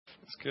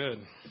That's good.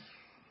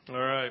 All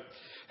right.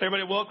 Hey,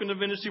 everybody, welcome to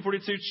Vintage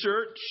 242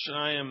 Church.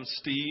 I am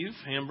Steve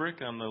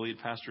Hambrick. I'm the lead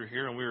pastor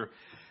here, and we're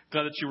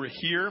glad that you were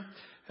here.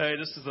 Hey,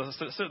 this is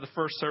I said the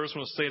first service. I'm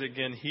going to say it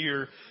again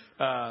here.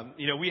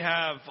 We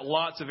have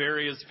lots of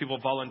areas people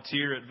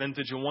volunteer at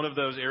Vintage, and one of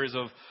those areas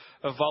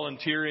of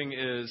volunteering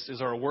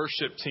is our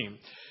worship team.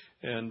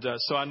 And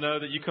so I know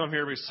that you come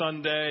here every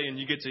Sunday and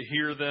you get to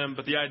hear them,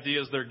 but the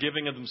idea is they're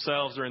giving of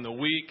themselves during the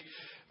week.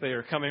 They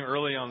are coming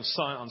early on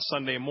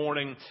Sunday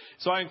morning.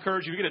 So I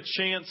encourage you, if you get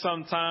a chance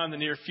sometime in the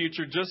near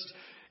future, just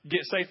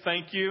say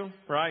thank you,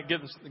 right? Give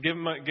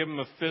them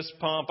a fist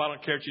pump. I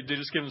don't care what you do.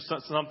 Just give them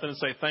something and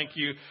say thank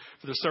you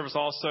for the service.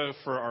 Also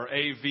for our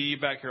AV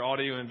back here,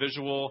 audio and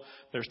visual.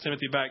 There's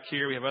Timothy back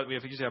here. We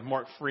usually have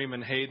Mark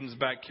Freeman Hayden's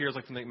back here. It's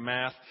like the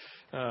math.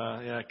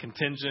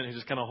 Contingent. He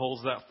just kind of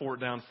holds that fort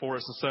down for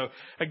us. And so,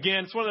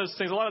 again, it's one of those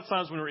things. A lot of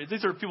times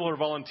these are people who are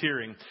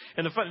volunteering.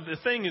 And the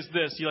thing is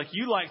this,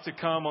 you like to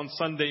come on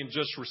Sunday and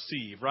just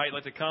receive, right? You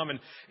like to come and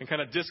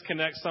kind of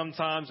disconnect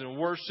sometimes and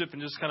worship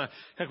and just kind of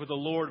connect with the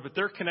Lord. But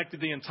they're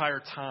connected the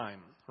entire time.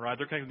 Right?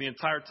 They're connected the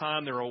entire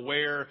time. They're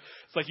aware.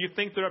 It's like you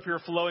think they're up here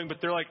flowing, but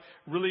they're like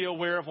really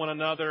aware of one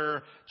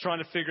another, trying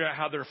to figure out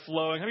how they're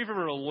flowing. Have you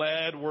ever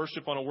led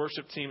worship on a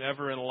worship team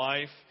ever in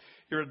life?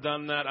 You ever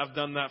done that? I've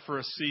done that for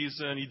a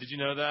season. Did you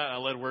know that? I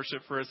led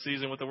worship for a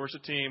season with the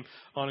worship team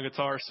on a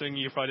guitar singing.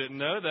 You probably didn't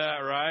know that,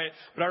 right?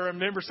 But I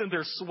remember sitting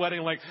there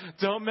sweating like,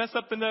 don't mess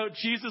up the note.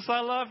 Jesus, I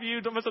love you.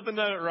 Don't mess up the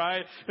note,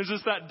 right? It's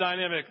just that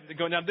dynamic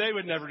going. Now, they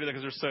would never do that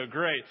because they're so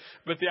great.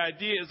 But the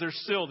idea is there's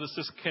still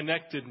this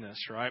connectedness,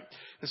 right?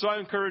 And so I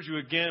encourage you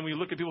again, when you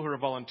look at people who are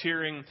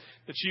volunteering,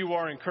 that you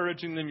are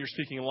encouraging them. You're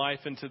speaking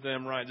life into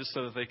them, right? Just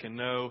so that they can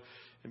know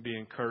and be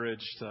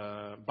encouraged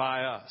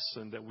by us,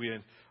 and that we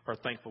are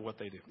thankful for what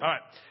they do. All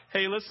right.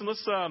 Hey, listen,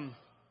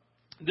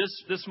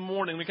 this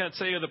morning, we kind of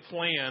tell you the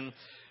plan.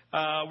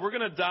 We're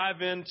going to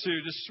dive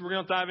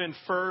in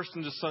first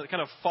and just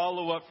kind of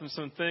follow up from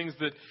some things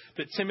that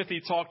Timothy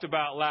talked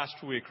about last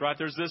week, right?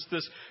 There's this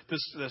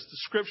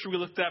scripture we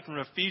looked at from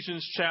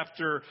Ephesians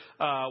chapter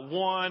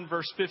 1,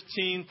 verse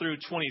 15 through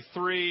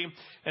 23.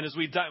 And as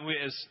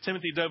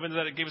Timothy dove into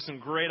that, it gave us some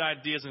great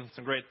ideas and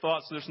some great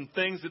thoughts. So there's some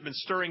things that have been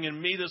stirring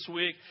in me this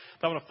week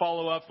that I want to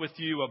follow up with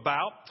you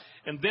about.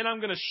 And then I'm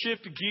going to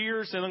shift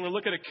gears and I'm going to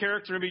look at a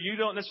character maybe you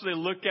don't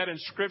necessarily look at in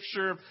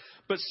Scripture,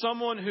 but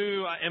someone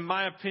who, in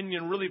my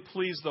opinion, really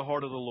pleased the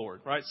heart of the Lord,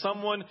 right?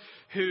 Someone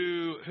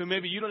who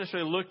maybe you don't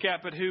necessarily look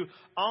at, but who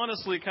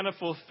honestly kind of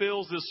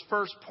fulfills this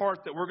first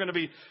part that we're going to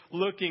be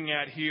looking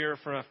at here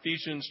from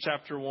Ephesians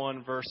chapter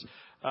 1, verse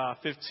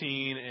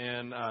 15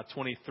 and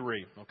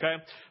 23. Okay?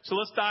 So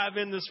let's dive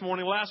in this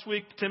morning. Last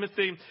week,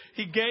 Timothy,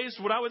 he gave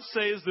what I would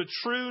say is the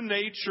true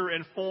nature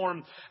and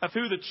form of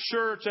who the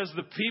church as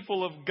the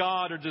people of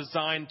God are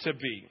designed to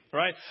be.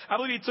 Right? I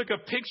believe he took a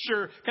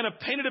picture, kind of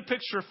painted a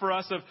picture for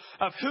us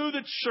of who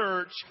the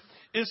church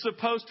is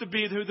supposed to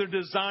be, who they're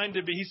designed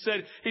to be. He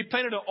said he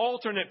painted an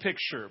alternate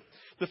picture.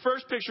 The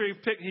first picture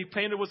he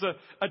painted was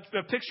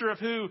a picture of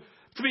who,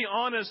 to be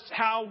honest,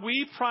 how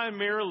we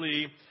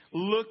primarily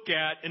look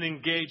at and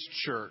engage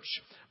church.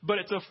 But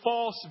it's a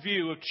false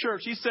view of church.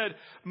 He said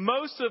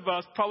most of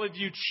us probably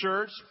view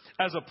church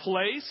as a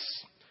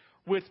place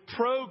with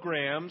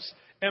programs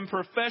and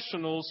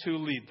professionals who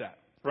lead that.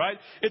 Right?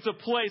 It's a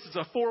place. It's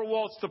a four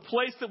walls. It's a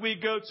place that we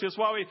go to. It's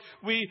why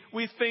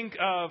we think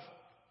of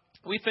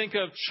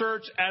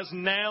church as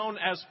noun,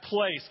 as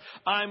place.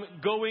 I'm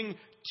going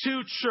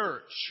to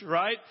church,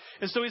 right?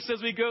 And so he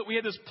says we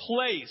have this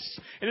place.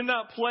 And in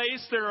that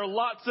place, there are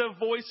lots of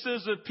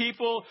voices of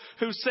people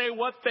who say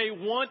what they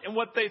want and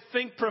what they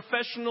think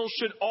professionals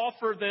should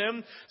offer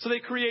them. So they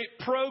create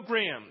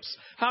programs.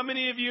 How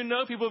many of you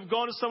know people who've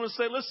gone to someone and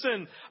say,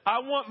 listen, I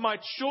want my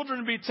children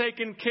to be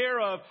taken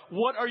care of.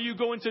 What are you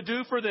going to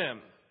do for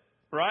them?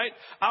 Right?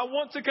 I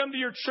want to come to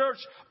your church,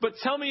 but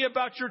tell me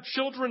about your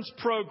children's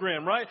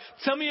program, right?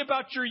 Tell me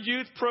about your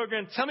youth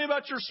program. Tell me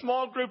about your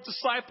small group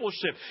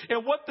discipleship.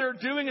 And what they're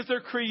doing is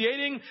they're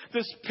creating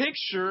this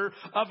picture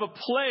of a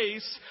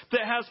place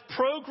that has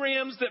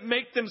programs that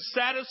make them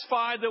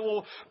satisfied, that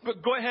will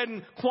go ahead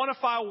and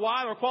qualify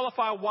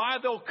why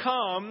they'll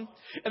come.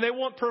 And they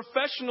want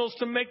professionals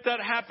to make that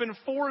happen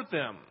for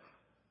them.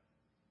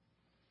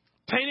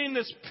 Painting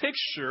this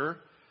picture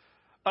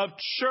of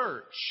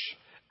church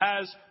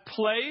as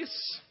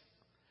place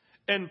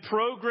and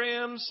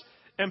programs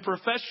and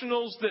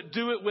professionals that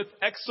do it with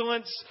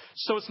excellence,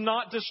 so it's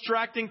not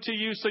distracting to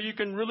you, so you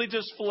can really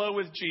just flow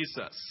with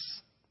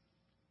Jesus.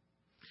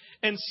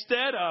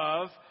 Instead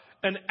of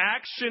an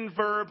action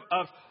verb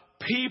of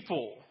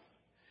people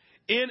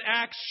in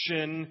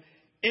action,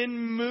 in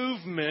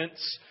movement,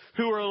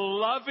 who are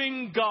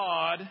loving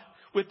God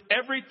with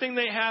everything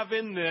they have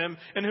in them,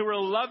 and who are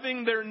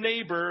loving their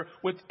neighbor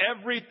with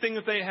everything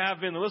that they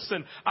have in them.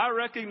 Listen, I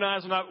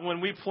recognize when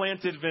we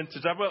planted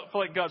Vintage, I felt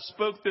like God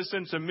spoke this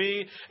into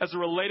me as it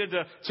related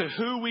to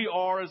who we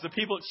are as the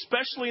people,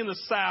 especially in the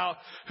South,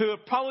 who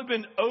have probably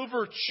been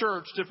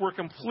over-churched, if we're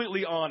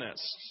completely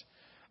honest.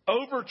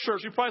 over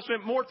church. We probably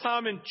spent more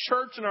time in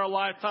church in our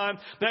lifetime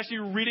than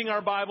actually reading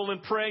our Bible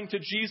and praying to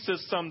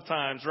Jesus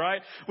sometimes,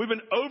 right? We've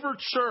been over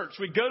church.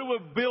 We go to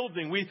a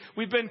building.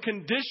 We've been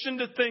conditioned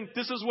to think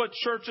this is what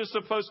church is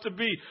supposed to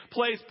be.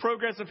 Place,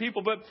 programs, and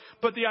people.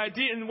 But the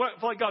idea, and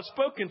what like God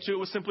spoken to it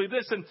was simply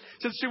this. And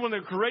since one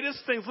of the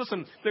greatest things,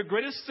 listen, the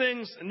greatest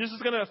things, and this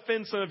is going to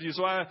offend some of you,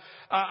 so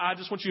I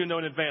just want you to know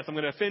in advance, I'm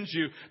going to offend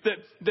you,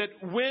 that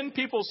when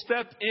people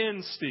step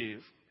in,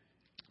 Steve,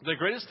 the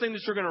greatest thing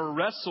that you're going to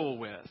wrestle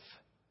with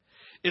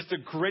is the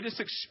greatest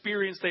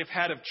experience they've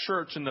had of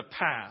church in the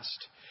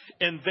past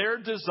and their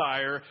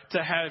desire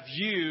to have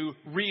you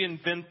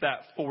reinvent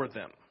that for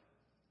them.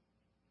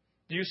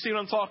 Do you see what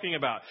I'm talking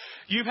about?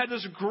 You've had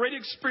this great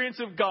experience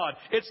of God.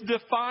 It's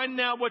defined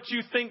now what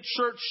you think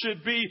church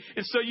should be.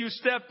 And so you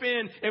step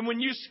in, and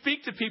when you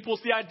speak to people,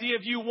 it's the idea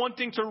of you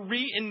wanting to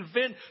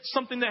reinvent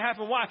something that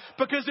happened. Why?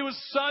 Because it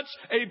was such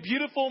a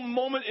beautiful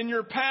moment in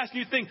your past.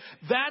 You think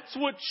that's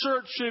what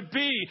church should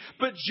be.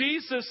 But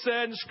Jesus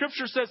said, and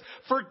Scripture says,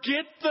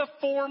 forget the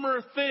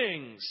former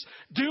things.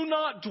 Do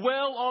not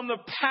dwell on the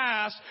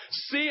past.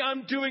 See,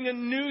 I'm doing a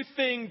new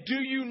thing.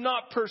 Do you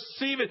not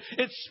perceive it?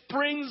 It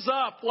springs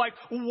up like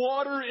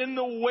water in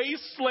the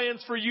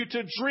wastelands for you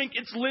to drink.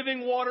 It's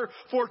living water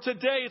for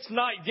today. It's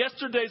not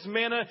yesterday's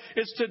manna.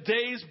 It's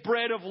today's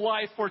bread of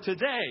life for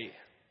today.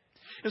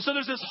 And so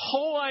there's this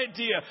whole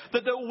idea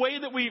that the way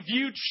that we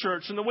view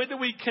church and the way that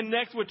we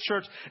connect with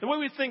church, and the way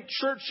we think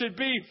church should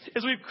be,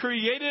 is we've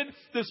created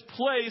this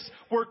place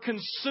where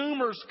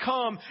consumers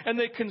come and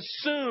they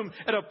consume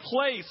at a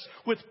place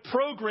with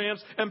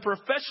programs and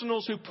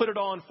professionals who put it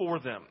on for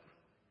them.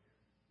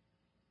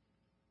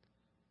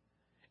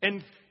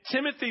 And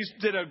Timothy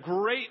did a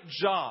great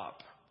job,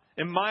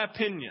 in my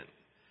opinion,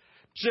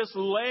 just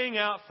laying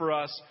out for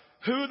us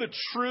who the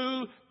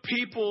true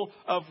people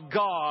of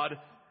God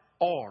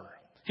are.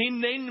 He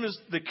named them as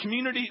the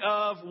community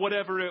of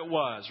whatever it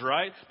was,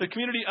 right? The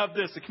community of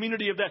this, the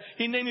community of that.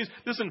 He named these.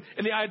 Listen,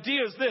 and the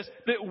idea is this,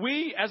 that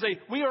we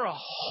are a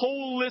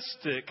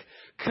holistic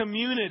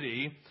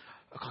community,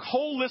 a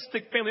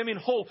holistic family. I mean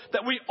whole,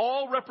 that we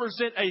all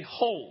represent a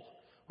whole,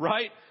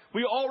 right?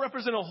 We all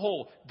represent a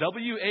whole.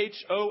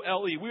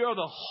 W-H-O-L-E. We are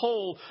the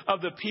whole of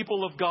the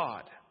people of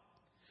God.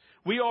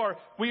 We are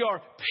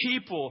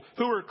people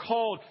who are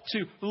called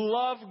to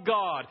love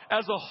God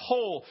as a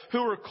whole, who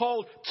are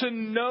called to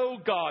know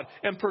God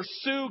and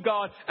pursue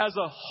God as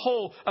a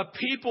whole. A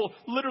people,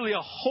 literally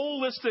a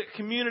holistic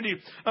community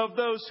of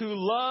those who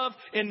love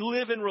and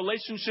live in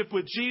relationship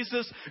with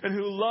Jesus and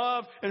who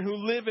love and who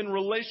live in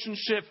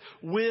relationship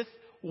with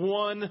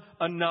one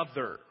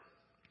another.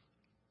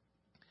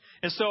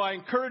 And so I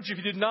encourage you,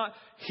 if you did not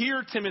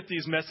hear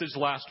Timothy's message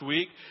last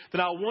week,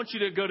 then I want you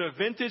to go to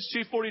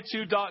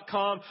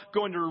vintage242.com,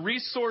 go into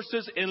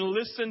resources, and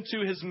listen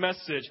to his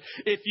message.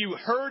 If you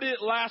heard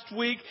it last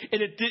week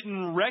and it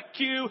didn't wreck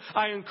you,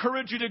 I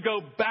encourage you to go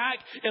back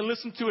and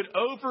listen to it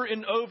over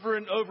and over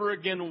and over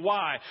again.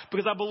 Why?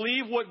 Because I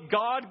believe what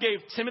God gave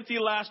Timothy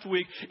last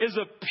week is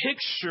a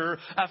picture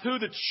of who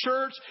the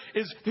church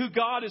is, who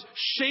God is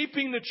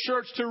shaping the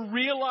church to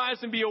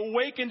realize and be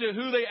awakened to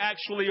who they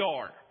actually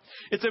are.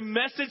 It's a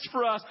message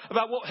for us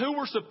about who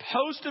we're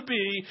supposed to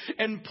be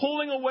and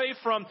pulling away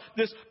from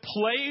this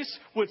place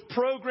with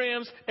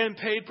programs and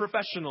paid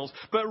professionals.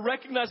 But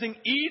recognizing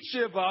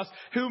each of us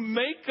who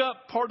make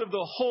up part of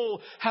the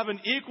whole have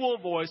an equal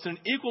voice and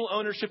equal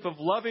ownership of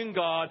loving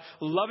God,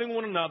 loving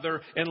one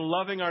another, and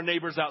loving our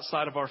neighbors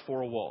outside of our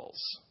four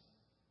walls.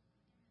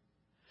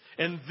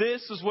 And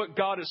this is what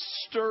God is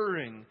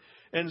stirring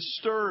and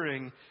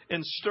stirring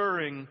and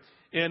stirring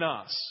in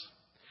us.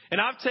 And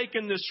I've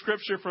taken this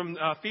scripture from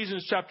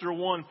Ephesians chapter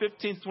 1,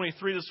 15 to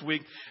 23 this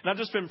week, and I've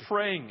just been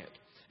praying it.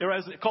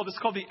 It's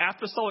called the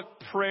apostolic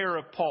prayer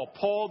of Paul.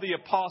 Paul the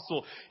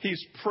apostle,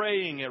 he's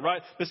praying it,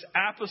 right? This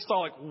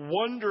apostolic,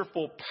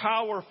 wonderful,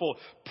 powerful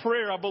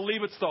prayer. I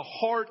believe it's the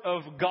heart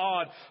of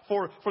God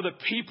for the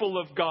people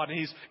of God.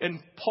 And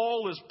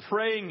Paul is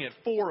praying it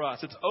for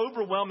us. It's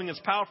overwhelming. It's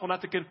powerful. And I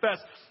have to confess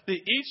that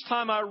each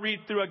time I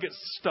read through, I get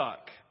stuck.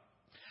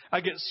 I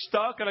get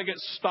stuck and I get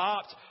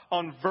stopped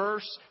on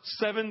verse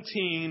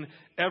 17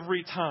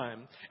 every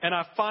time. And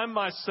I find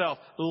myself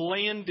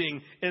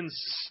landing and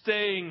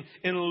staying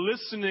and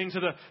listening to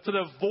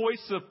the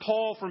voice of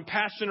Paul from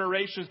past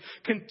generations,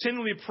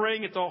 continually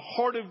praying at the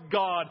heart of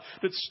God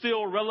that's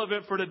still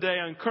relevant for today.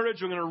 I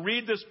encourage you, I'm going to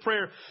read this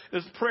prayer.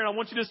 And I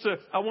want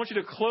you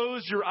to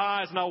close your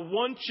eyes and I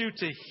want you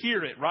to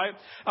hear it, right?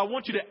 I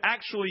want you to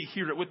actually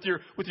hear it with your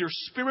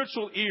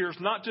spiritual ears,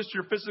 not just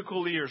your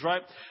physical ears,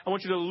 right? I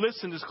want you to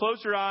listen. Just close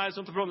your eyes.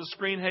 Don't put it on the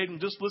screen, Hayden.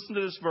 Just listen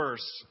to this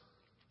verse.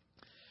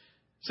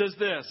 It says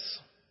this,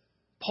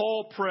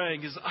 Paul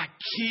praying is, I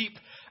keep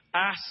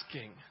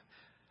asking,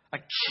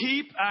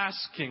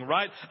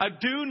 right? I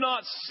do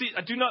not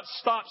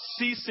stop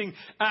ceasing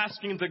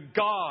asking the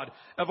God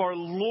of our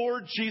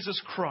Lord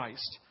Jesus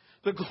Christ,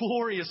 the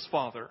glorious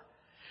Father,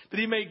 that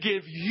he may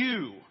give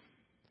you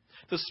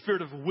the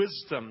spirit of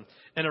wisdom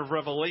and of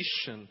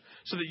revelation,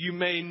 so that you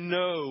may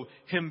know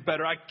him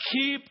better. I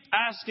keep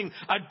asking.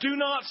 I do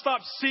not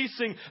stop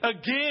ceasing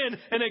again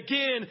and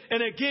again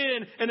and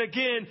again and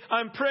again.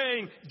 I'm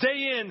praying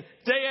day in,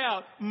 day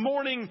out,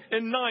 morning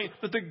and night,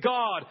 that the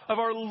God of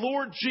our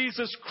Lord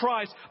Jesus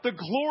Christ, the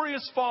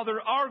glorious Father,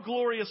 our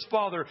glorious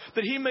Father,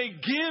 that he may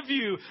give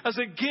you as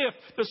a gift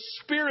a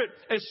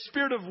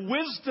spirit of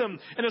wisdom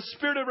and a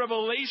spirit of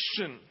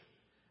revelation,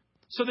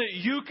 so that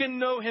you can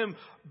know him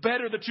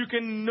better, that you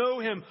can know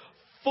him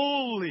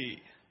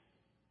fully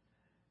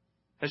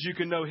as you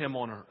can know him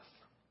on earth.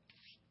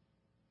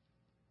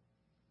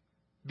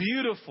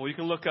 Beautiful. You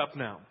can look up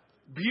now.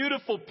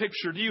 Beautiful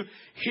picture. Do you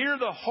hear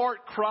the heart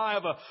cry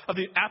of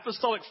the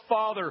apostolic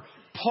father,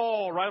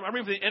 Paul, right? I'm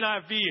reading the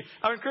NIV.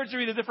 I encourage you to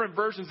read the different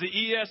versions, the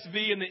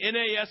ESV and the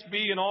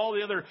NASB and all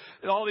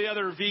the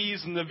other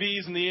V's and the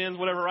V's and the N's,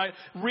 whatever, right?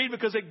 Read,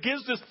 because it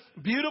gives this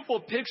beautiful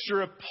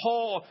picture of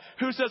Paul,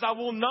 who says, I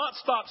will not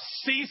stop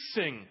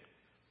ceasing.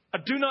 I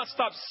do not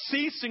stop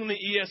ceasing, the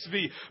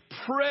ESV,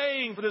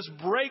 praying for this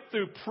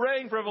breakthrough,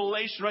 praying for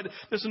revelation, right?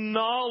 This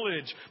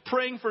knowledge,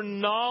 praying for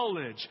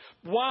knowledge.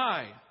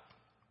 Why?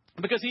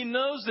 Because he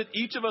knows that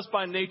each of us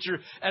by nature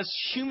as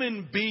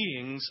human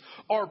beings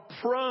are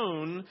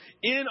prone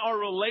in our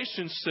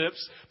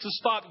relationships to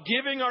stop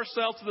giving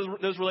ourselves to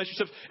those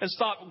relationships and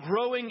stop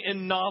growing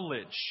in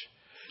knowledge.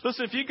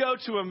 Listen, if you go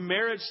to a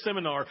marriage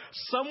seminar,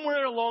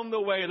 somewhere along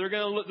the way, they're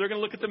going to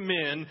look at the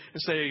men and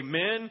say,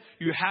 men,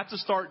 you have to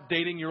start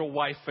dating your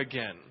wife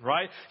again,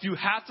 right? You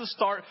have to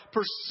start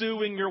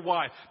pursuing your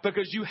wife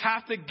because you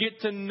have to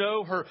get to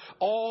know her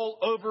all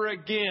over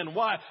again.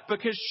 Why?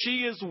 Because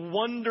she is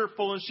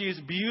wonderful and she is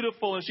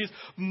beautiful and she's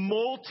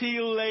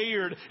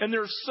multi-layered, and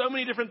there are so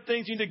many different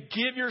things you need to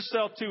give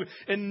yourself to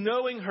in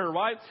knowing her,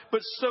 right?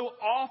 But so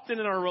often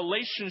in our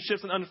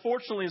relationships, and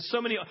unfortunately in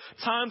so many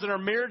times in our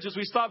marriages,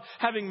 we stop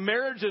having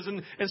marriages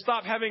and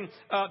stop having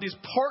these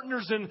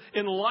partners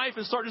in life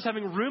and start just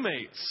having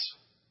roommates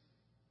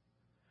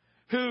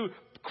who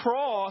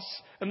cross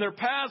and their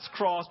paths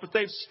cross, but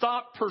they've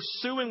stopped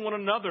pursuing one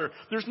another.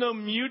 There's no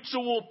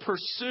mutual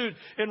pursuit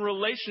in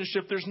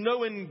relationship. There's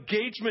no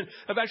engagement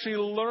of actually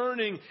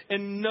learning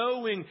and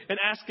knowing and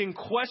asking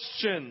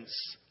questions.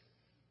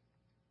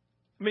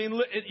 I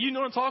mean, you know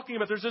what I'm talking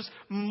about. There's this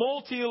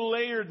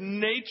multi-layered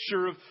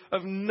nature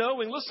of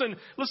knowing. Listen,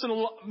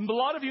 a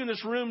lot of you in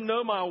this room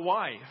know my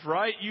wife,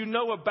 right? You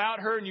know about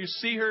her and you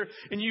see her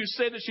and you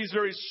say that she's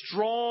very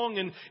strong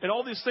and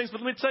all these things. But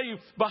let me tell you,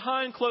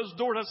 behind closed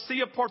doors, I see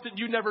a part that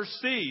you never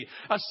see.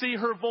 I see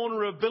her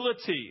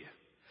vulnerability.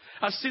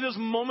 I see those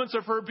moments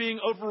of her being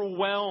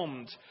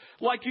overwhelmed.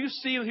 Like you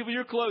see people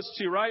you're close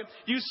to, right?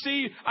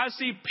 I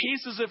see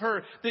pieces of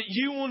her that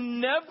you will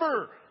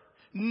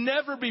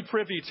never be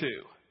privy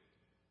to.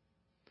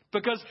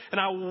 Because, and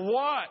I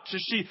watch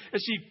as she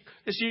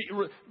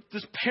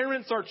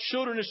parents our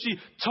children, as she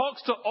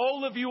talks to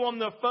all of you on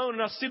the phone,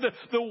 and I see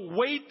the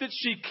weight that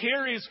she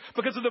carries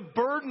because of the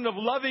burden of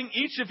loving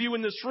each of you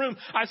in this room.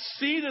 I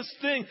see this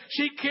thing.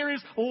 She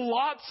carries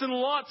lots and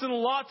lots and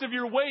lots of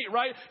your weight,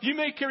 right? You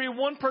may carry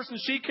one person.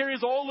 She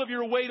carries all of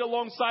your weight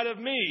alongside of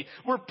me.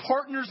 We're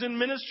partners in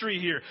ministry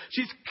here.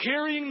 She's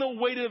carrying the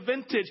weight of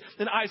vintage,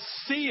 and I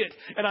see it,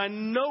 and I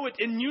know it,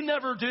 and you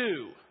never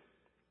do.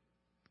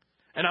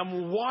 And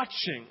I'm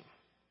watching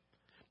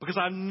because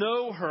I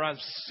know her.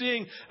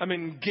 I'm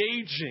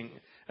engaging,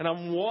 and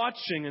I'm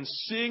watching and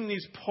seeing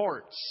these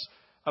parts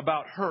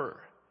about her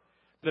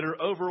that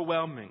are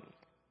overwhelming,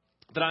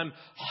 that I'm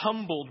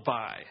humbled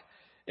by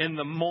in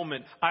the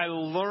moment. I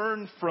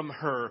learn from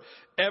her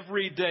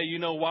every day. You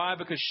know why?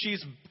 Because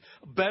she's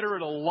better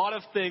at a lot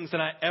of things than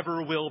I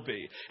ever will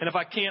be. And if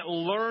I can't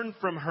learn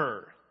from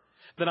her,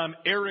 then I'm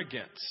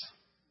arrogant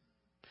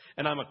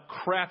and I'm a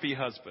crappy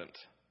husband.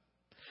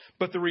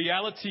 But the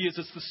reality is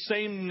it's the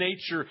same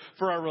nature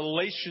for our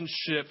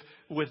relationship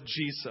with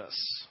Jesus.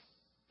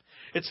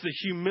 It's the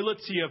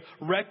humility of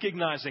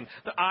recognizing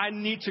that I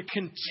need to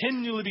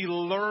continually be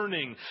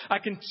learning. I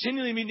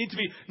continually need to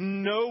be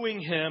knowing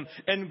him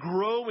and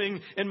growing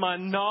in my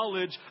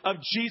knowledge of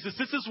Jesus.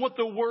 This is what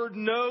the word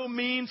know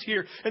means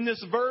here. In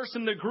this verse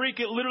in the Greek,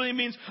 it literally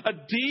means a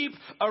deep,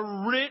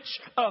 a rich,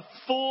 a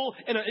full,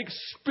 and an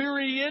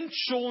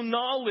experiential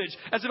knowledge.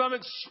 As if I'm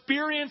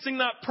experiencing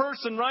that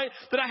person, right?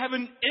 That I have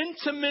an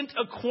intimate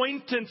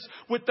acquaintance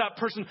with that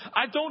person.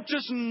 I don't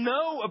just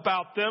know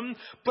about them,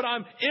 but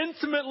I'm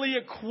intimately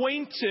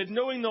acquainted,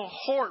 knowing the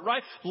heart,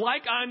 right?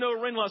 Like I know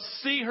Rayla,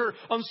 I see her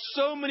on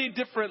so many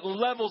different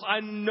levels. I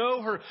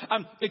know her.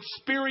 I'm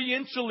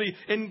experientially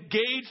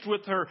engaged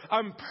with her.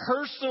 I'm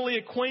personally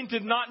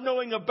acquainted, not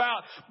knowing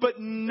about, but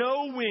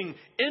knowing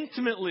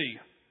intimately,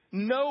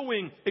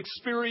 knowing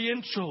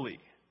experientially,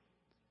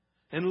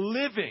 and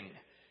living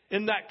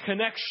in that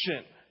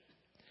connection.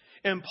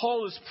 And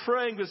Paul is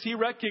praying because he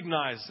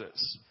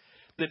recognizes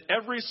that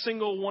every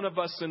single one of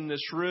us in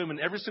this room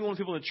and every single one of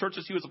the people in the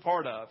churches he was a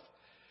part of,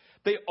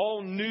 they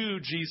all knew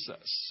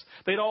Jesus.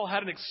 They'd all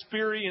had an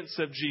experience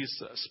of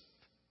Jesus.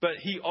 But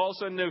he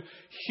also knew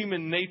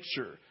human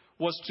nature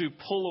was to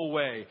pull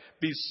away,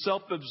 be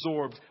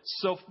self-absorbed,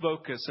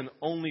 self-focused, and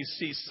only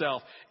see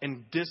self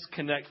and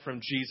disconnect from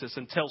Jesus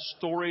and tell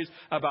stories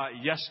about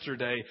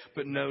yesterday,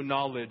 but no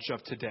knowledge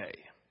of today.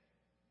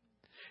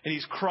 And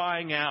he's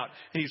crying out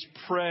and he's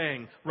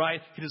praying,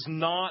 right? He does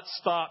not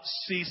stop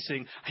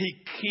ceasing. He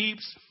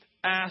keeps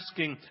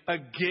asking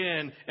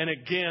again and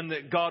again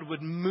that God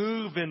would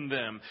move in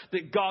them,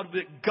 that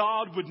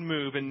God would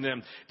move in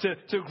them,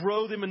 to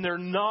grow them in their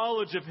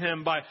knowledge of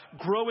Him by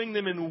growing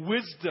them in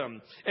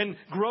wisdom and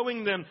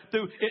growing them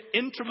through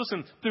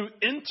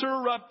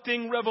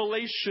interrupting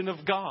revelation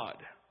of God.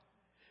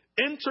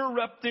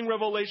 Interrupting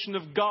revelation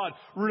of God,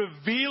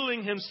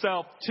 revealing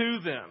Himself to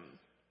them.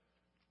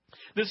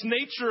 This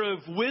nature of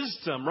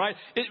wisdom, right?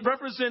 It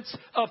represents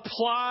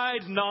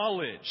applied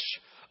knowledge.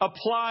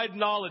 Applied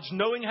knowledge,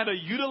 knowing how to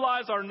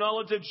utilize our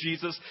knowledge of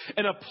Jesus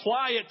and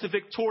apply it to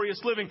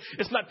victorious living.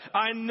 It's not,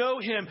 I know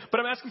Him, but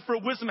I'm asking for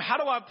wisdom. How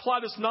do I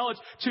apply this knowledge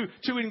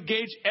to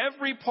engage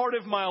every part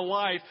of my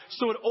life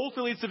so it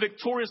ultimately leads to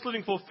victorious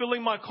living,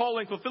 fulfilling my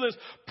calling, fulfilling this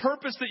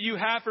purpose that you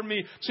have for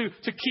me to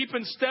keep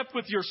in step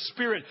with your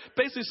Spirit.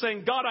 Basically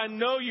saying, God, I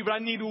know you, but I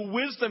need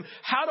wisdom.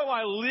 How do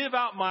I live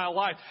out my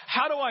life?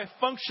 How do I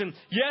function?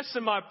 Yes,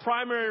 in my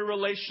primary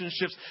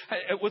relationships,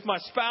 with my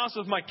spouse,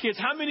 with my kids.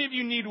 How many of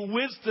you need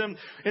wisdom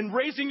in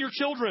raising your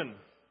children?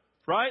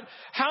 Right?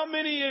 How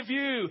many of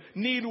you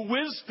need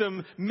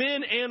wisdom,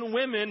 men and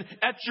women,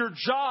 at your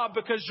job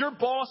because your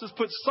boss has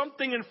put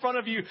something in front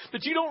of you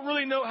that you don't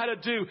really know how to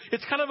do?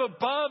 It's kind of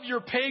above your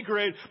pay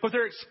grade, but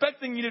they're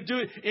expecting you to do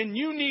it, and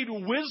you need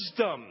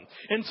wisdom.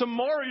 And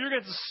tomorrow you're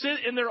going to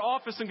sit in their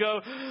office and go,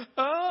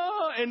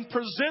 and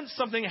present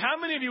something. How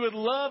many of you would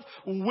love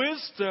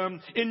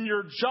wisdom in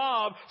your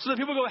job so that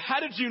people go,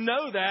 how did you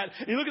know that?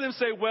 And you look at them and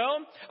say, well,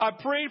 I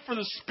prayed for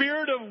the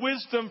spirit of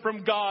wisdom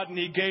from God and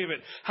He gave it.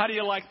 How do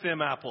you like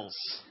them apples?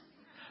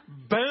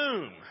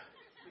 Boom.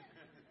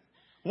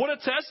 What a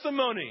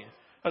testimony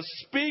of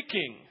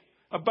speaking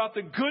about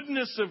the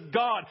goodness of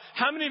God.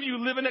 How many of you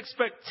live in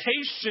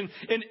expectation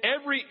in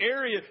every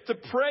area to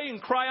pray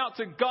and cry out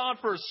to God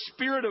for a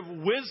spirit of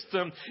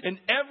wisdom in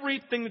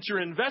everything that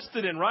you're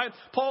invested in, right?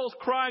 Paul's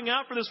crying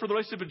out for this for the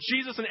relationship with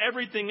Jesus and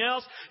everything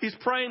else. He's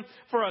praying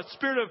for a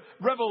spirit of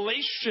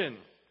revelation.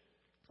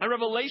 A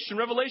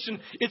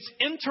revelation, it's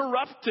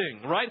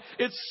interrupting, right?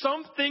 It's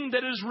something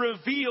that is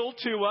revealed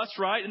to us,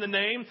 right, in the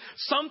name.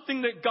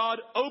 Something that God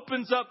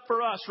opens up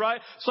for us,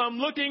 right? So I'm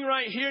looking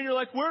right here and you're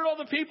like, where are all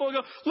the people? I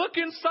go, look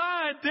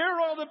inside. There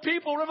are all the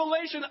people.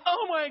 Revelation.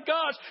 Oh my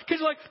gosh. Kids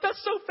are like, that's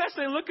so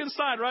fascinating. Look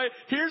inside, right?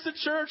 Here's the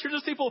church.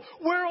 Here's the people.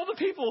 Where are all the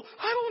people?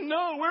 I don't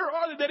know. Where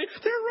are they, Daddy?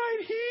 They're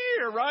right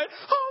here, right?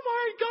 Oh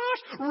my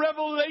gosh.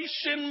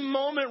 Revelation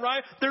moment,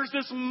 right? There's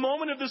this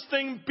moment of this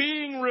thing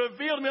being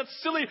revealed. I mean,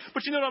 that's silly,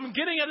 but you know what I'm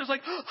getting at? It's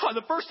like,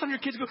 the first time your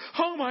kids go,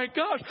 oh my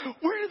gosh,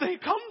 where did they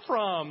come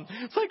from?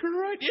 It's like,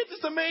 right, it's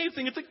just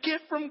amazing. It's a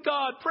gift from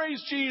God. Praise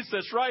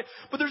Jesus, right?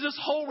 But there's this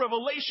whole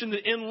revelation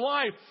that in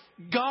life,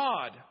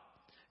 God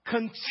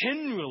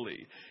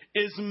continually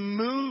is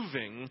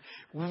moving,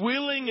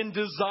 willing and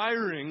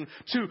desiring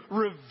to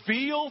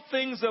reveal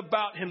things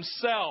about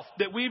Himself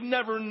that we've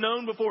never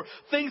known before.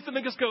 Things that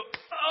make us go,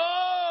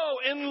 oh,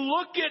 and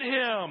look at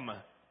Him.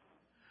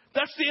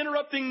 That's the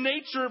interrupting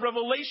nature of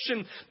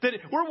revelation, that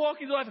we're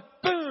walking through life,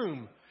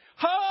 boom,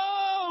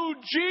 oh,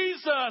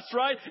 Jesus,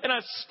 right? And I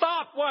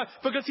stop. Why?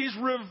 Because He's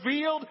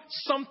revealed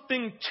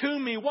something to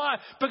me. Why?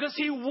 Because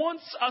He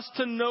wants us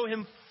to know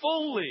Him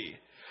fully.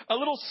 A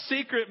little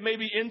secret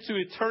maybe into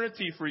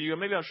eternity for you,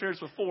 and maybe I've shared this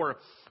before,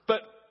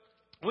 but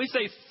when we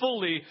say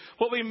fully,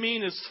 what we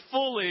mean is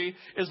fully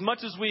as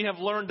much as we have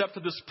learned up to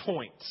this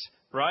point.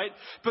 Right?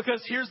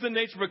 Because here's the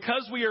nature.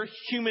 Because we are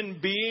human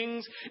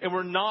beings and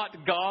we're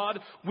not God,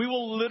 we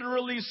will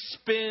literally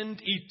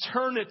spend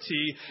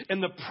eternity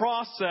in the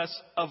process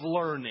of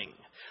learning.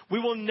 We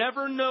will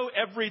never know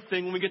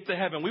everything when we get to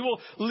heaven. We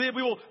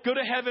will go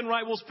to heaven,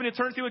 right? We'll spend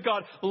eternity with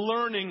God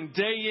learning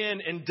day in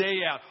and day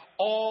out.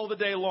 All the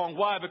day long.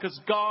 Why? Because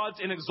God's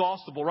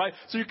inexhaustible, right?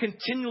 So you're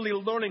continually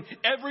learning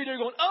every day,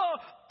 going, oh,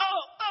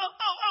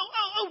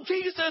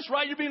 Jesus,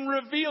 right? You're being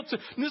revealed to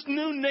this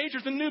new nature,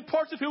 the new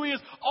parts of who He is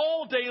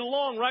all day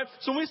long, right?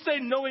 So when we say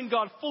knowing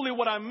God fully,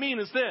 what I mean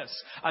is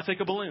this. I take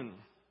a balloon,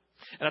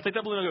 and I take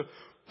that balloon and I go,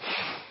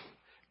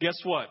 guess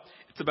what?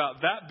 It's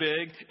about that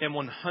big and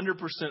 100%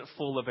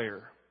 full of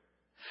air.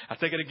 I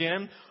take it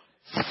again,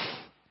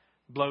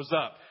 blows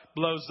up.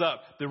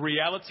 The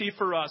reality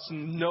for us,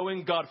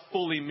 knowing God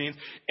fully, means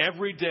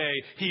every day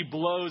He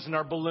blows and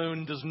our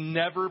balloon just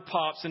never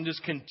pops and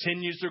just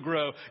continues to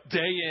grow day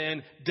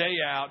in, day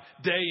out,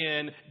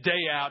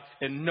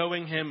 and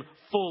knowing Him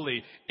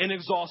fully.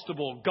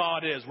 Inexhaustible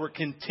God is. We're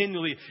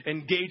continually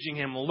engaging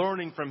Him,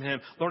 learning from Him,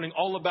 learning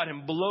all about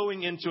Him,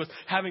 blowing into us,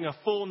 having a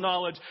full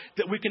knowledge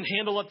that we can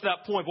handle up to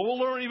that point. But we'll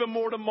learn even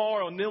more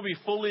tomorrow and then we'll be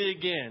fully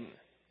again.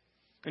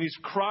 And He's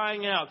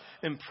crying out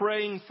and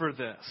praying for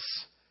this.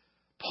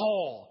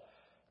 Paul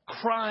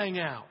crying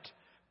out,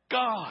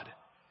 God,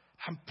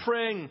 I'm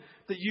praying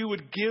that you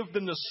would give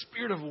them the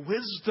spirit of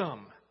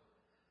wisdom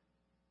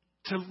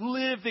to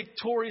live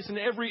victorious in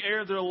every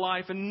area of their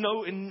life and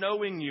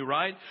knowing you,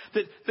 right?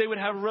 That they would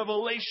have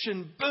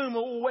revelation, boom,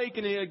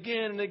 awakening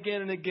again and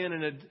again and again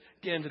and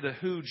again to the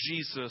who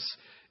Jesus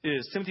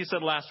is. Timothy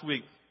said last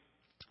week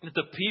that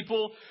the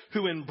people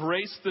who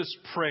embrace this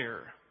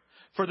prayer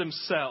for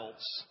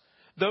themselves,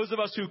 those of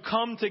us who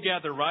come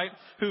together, right,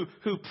 who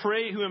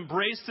pray, who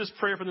embrace this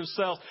prayer for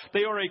themselves,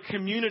 they are a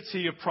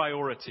community of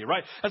priority,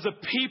 right? As a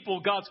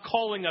people, God's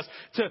calling us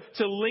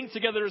to link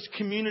together as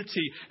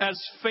community, as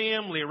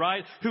family,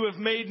 right? Who have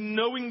made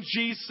knowing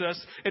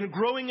Jesus and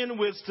growing in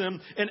wisdom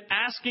and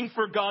asking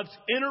for God's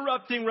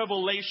interrupting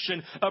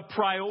revelation a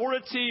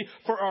priority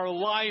for our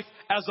life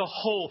as a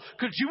whole.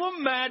 Could you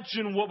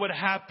imagine what would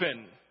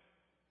happen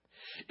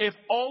if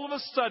all of a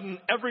sudden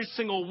every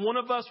single one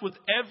of us, with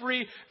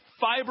every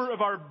fiber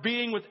of our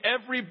being, with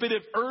every bit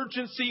of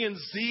urgency and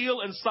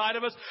zeal inside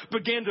of us,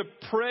 began to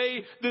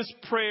pray this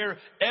prayer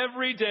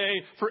every day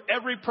for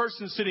every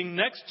person sitting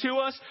next to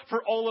us,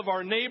 for all of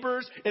our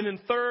neighbors, and then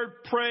third,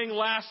 praying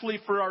lastly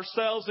for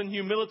ourselves in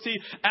humility,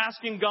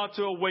 asking God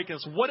to awaken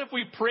us? What if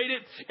we prayed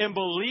it and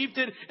believed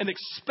it and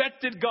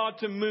expected God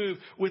to move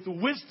with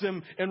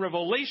wisdom and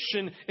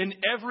revelation in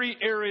every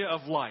area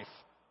of life?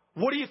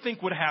 What do you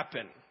think would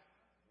happen?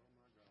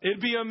 It'd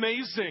be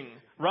amazing,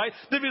 right?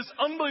 There'd be this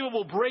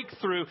unbelievable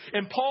breakthrough.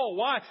 And Paul,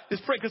 why?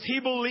 Is pray because he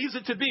believes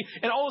it to be.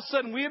 And all of a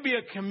sudden, we'd be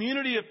a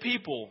community of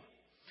people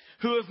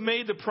who have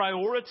made the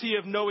priority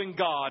of knowing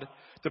God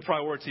the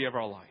priority of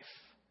our life.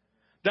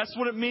 That's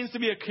what it means to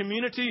be a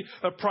community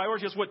of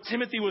priority. That's what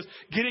Timothy was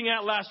getting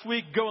at last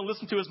week. Go and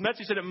listen to his message.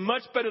 He said it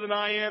much better than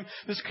I am.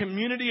 This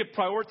community of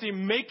priority,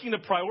 making the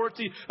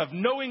priority of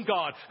knowing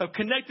God, of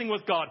connecting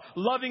with God,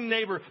 loving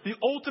neighbor, the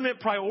ultimate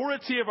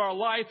priority of our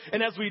life.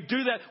 And as we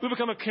do that, we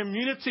become a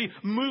community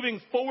moving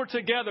forward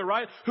together,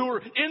 right? Who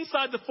are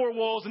inside the four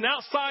walls and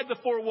outside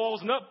the four walls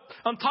and up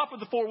on top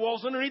of the four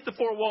walls, underneath the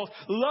four walls,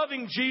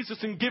 loving Jesus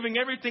and giving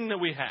everything that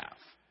we have.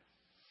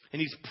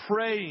 And he's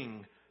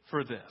praying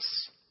for this.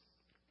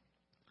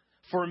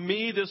 For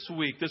me this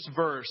week, this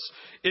verse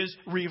is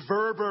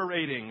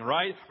reverberating,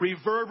 right?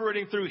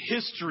 Reverberating through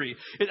history.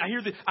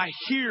 I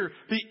hear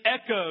the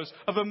echoes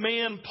of a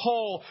man,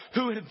 Paul,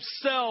 who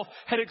himself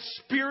had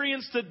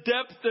experienced the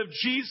depth of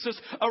Jesus,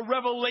 a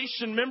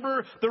revelation.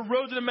 Remember the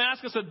road to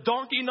Damascus, a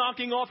donkey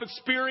knocking off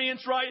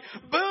experience, right?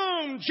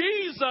 Boom,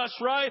 Jesus,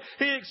 right?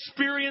 He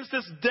experienced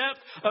this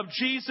depth of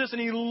Jesus and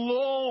he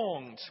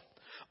longed.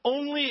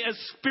 Only as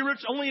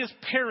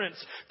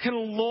parents can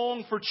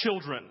long for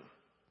children.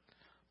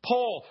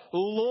 Paul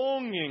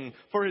longing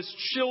for his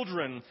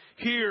children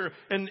here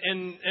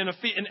in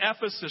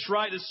Ephesus,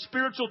 right? His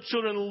spiritual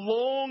children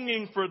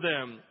longing for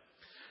them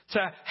to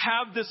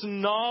have this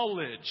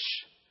knowledge,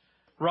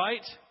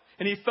 right?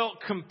 And he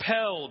felt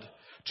compelled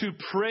to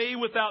pray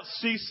without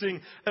ceasing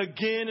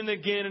again and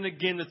again and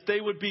again, that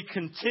they would be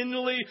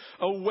continually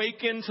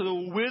awakened to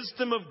the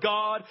wisdom of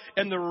God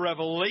and the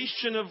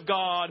revelation of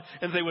God,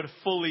 and they would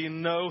fully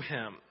know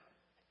Him.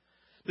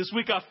 This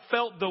week I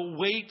felt the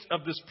weight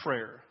of this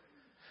prayer.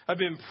 I've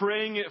been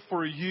praying it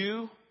for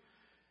you.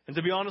 And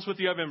to be honest with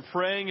you, I've been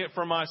praying it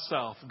for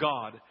myself.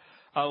 God,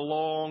 I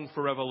long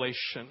for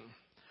revelation.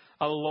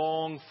 I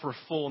long for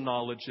full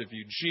knowledge of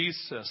you.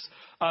 Jesus,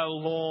 I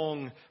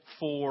long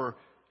for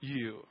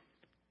you.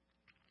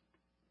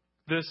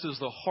 This is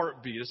the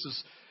heartbeat.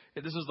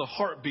 This is the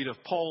heartbeat of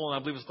Paul,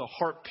 and I believe it's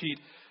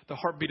the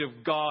heartbeat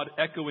of God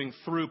echoing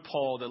through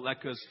Paul that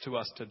echoes to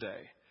us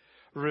today.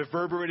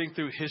 Reverberating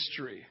through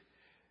history.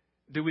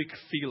 Do we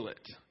feel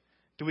it?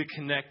 Do we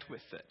connect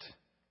with it?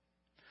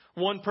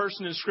 One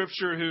person in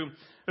Scripture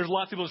there's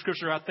lots of people in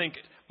Scripture I think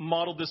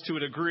modeled this to a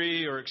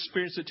degree or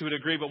experienced it to a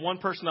degree, but one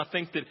person I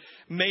think that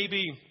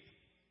maybe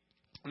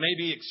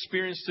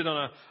experienced it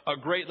on a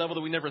great level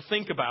that we never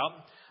think about,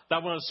 that I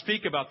want to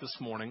speak about this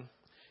morning,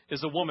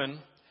 is a woman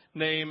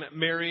named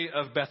Mary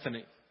of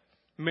Bethany.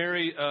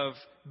 Mary of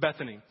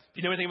Bethany. If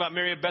you know anything about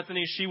Mary of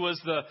Bethany, she was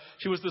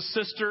the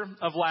sister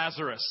of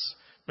Lazarus.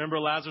 Remember,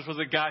 Lazarus was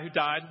a guy who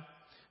died.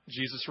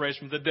 Jesus raised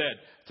from the dead.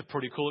 It's a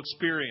pretty cool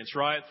experience,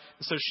 right?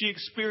 And so she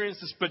experienced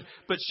this,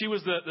 but she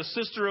was the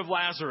sister of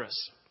Lazarus.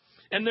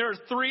 And there are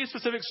three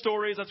specific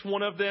stories. That's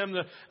one of them,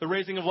 the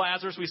raising of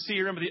Lazarus. We see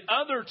here. But the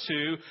other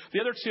two,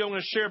 I'm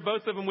going to share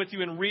both of them with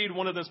you and read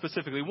one of them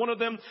specifically. One of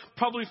them,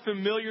 probably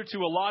familiar to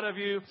a lot of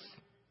you.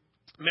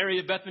 Mary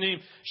of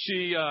Bethany,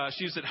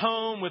 she's at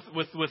home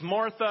with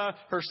Martha,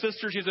 her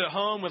sister. She's at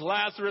home with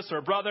Lazarus,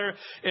 her brother.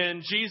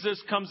 And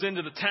Jesus comes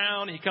into the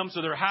town. He comes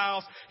to their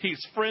house. He's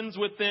friends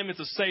with them. It's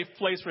a safe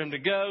place for him to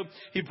go.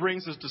 He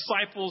brings his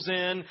disciples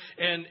in,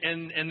 and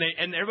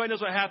everybody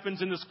knows what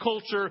happens in this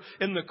culture.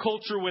 In the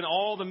culture, when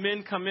all the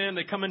men come in,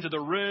 they come into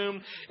the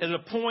room at a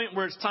point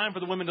where it's time for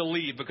the women to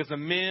leave because the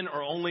men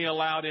are only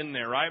allowed in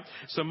there, right?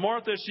 So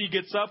Martha, she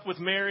gets up with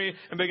Mary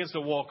and begins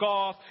to walk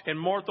off. And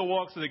Martha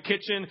walks to the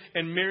kitchen,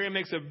 and Mary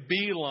makes a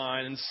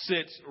beeline and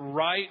sits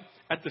right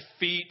at the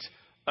feet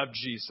of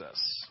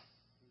Jesus.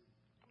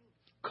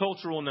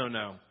 Cultural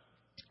no-no.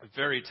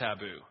 Very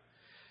taboo.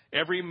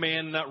 Every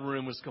man in that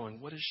room was going,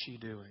 what is she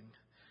doing?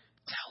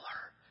 Tell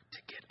her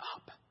to get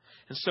up.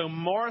 And so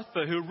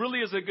Martha, who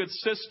really is a good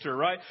sister,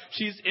 right?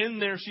 She's in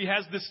there. She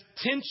has this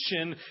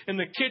tension in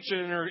the kitchen,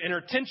 and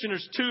her tension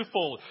is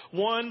twofold.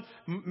 One,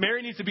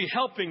 Mary needs to be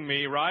helping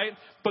me, right?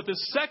 But the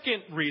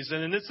second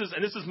reason, and this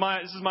is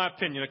my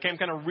opinion. Okay, I'm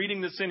kind of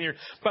reading this in here,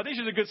 but I think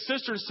she's a good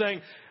sister,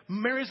 saying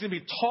Mary's going to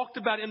be talked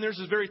about in there. This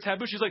is very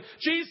taboo. She's like,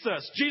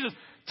 Jesus.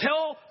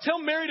 Tell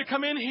Mary to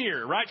come in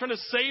here, right? Trying to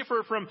save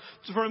her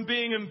from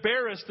being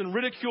embarrassed and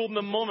ridiculed in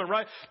the moment,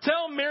 right?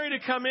 Tell Mary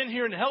to come in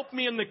here and help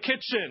me in the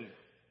kitchen.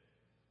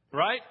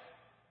 Right?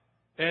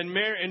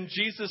 And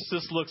Jesus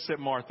just looks at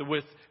Martha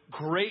with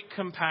great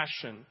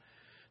compassion.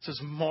 Says,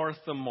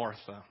 Martha,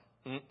 Martha,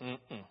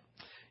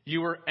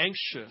 you are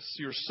anxious.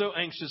 You're so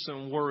anxious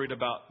and worried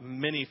about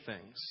many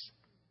things.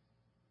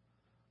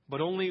 But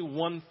only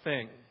one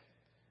thing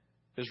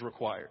is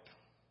required.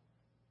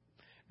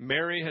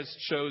 Mary has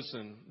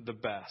chosen the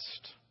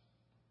best,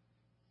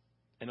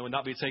 and it would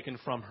not be taken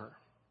from her.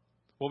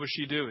 What was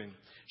she doing?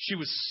 She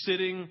was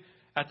sitting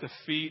at the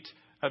feet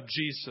of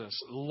Jesus,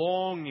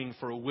 longing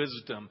for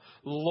wisdom,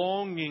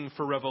 longing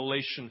for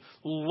revelation,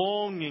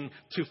 longing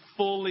to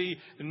fully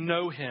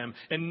know him.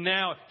 And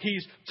now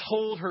he's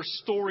told her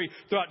story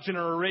throughout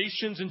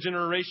generations and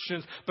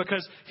generations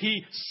because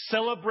he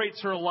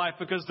celebrates her life,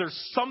 because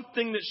there's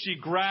something that she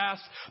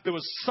grasped, there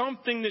was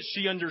something that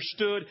she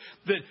understood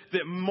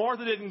that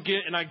Martha didn't get,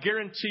 and I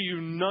guarantee you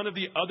none of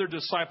the other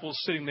disciples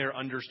sitting there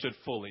understood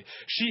fully.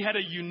 She had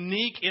a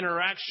unique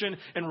interaction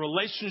and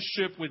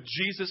relationship with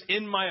Jesus,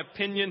 in my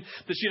opinion,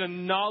 that she had a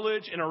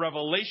knowledge and a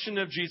revelation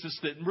of Jesus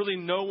that really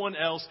no one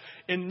else,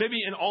 and maybe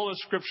in all of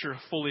Scripture,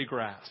 fully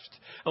grasped.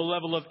 A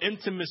level of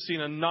intimacy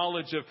and a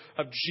knowledge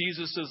of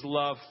Jesus'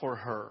 love for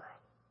her.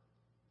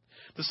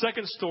 The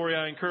second story,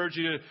 I encourage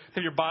you to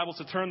have your Bibles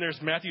to turn there, is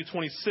Matthew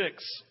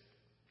 26.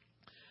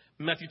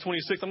 Matthew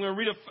 26. I'm going to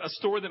read a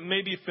story that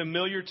may be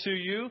familiar to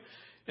you.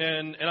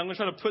 And I'm going to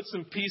try to put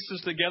some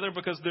pieces together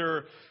because there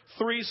are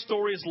 3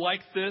 stories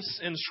like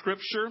this in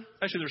Scripture.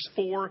 Actually, there's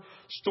 4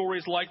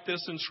 stories like this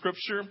in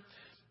Scripture.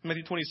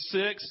 Matthew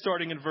 26,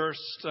 starting in verse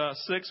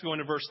 6, going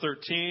to verse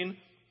 13.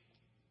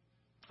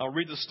 I'll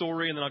read the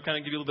story and then I'll kind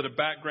of give you a little bit of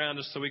background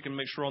just so we can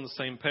make sure we're on the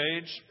same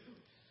page.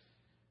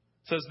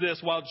 It says this: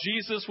 While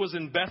Jesus was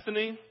in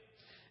Bethany,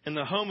 in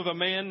the home of a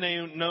man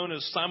known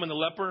as Simon the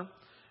leper,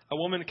 a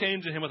woman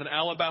came to him with an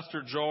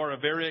alabaster jar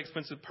of very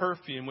expensive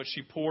perfume, which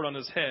she poured on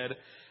his head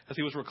as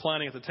he was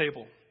reclining at the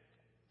table.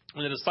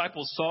 When the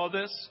disciples saw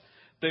this,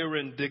 they were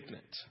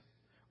indignant.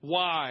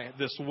 Why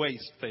this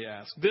waste, they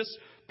asked. This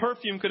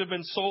perfume could have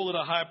been sold at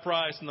a high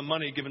price and the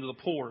money given to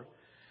the poor.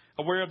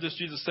 Aware of this,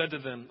 Jesus said to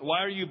them,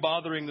 Why are you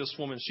bothering this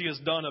woman? She has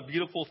done a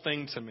beautiful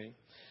thing to me.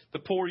 The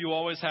poor you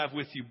always have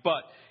with you,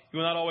 but you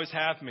will not always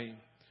have me.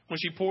 When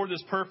she poured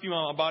this perfume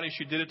on my body,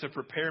 she did it to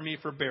prepare me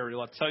for burial.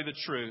 I'll tell you the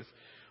truth.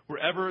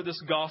 Wherever this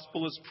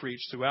gospel is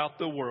preached throughout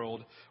the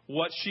world,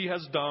 what she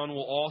has done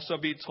will also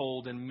be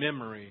told in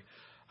memory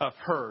of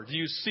her. Do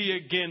you see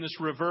again this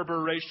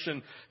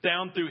reverberation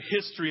down through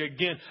history?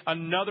 Again,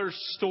 another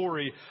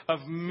story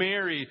of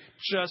Mary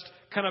just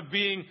kind of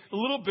being a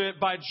little bit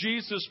by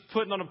Jesus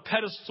putting on a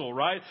pedestal,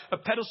 right? A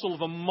pedestal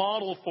of a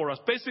model for us.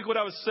 Basically what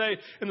I would say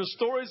in the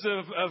stories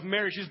of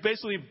Mary, she's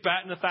basically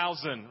batting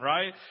 1,000,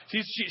 right?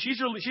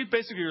 She's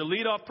basically your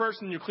leadoff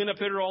person, your cleanup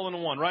hitter all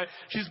in one, right?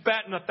 She's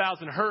batting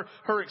 1,000.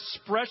 Her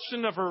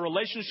expression of her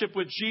relationship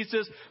with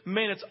Jesus,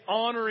 man, it's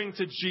honoring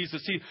to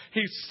Jesus.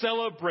 He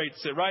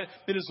celebrates it, right?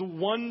 It is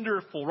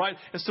wonderful, right?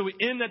 And so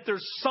in that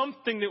there's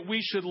something that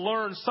we should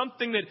learn,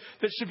 something that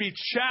should be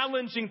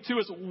challenging to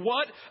us.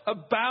 What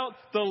about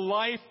the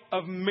life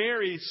of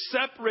Mary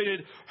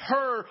separated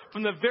her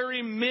from the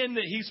very men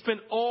that he spent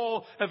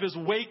all of his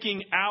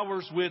waking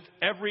hours with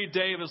every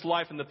day of his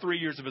life in the 3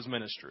 years of his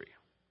ministry?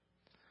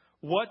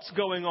 What's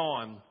going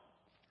on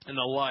in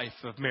the life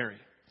of Mary?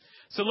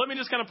 So let me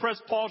just kind of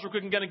press pause real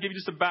quick and kind of give you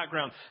just a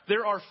background.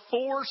 There are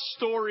 4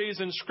 stories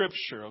in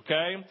Scripture,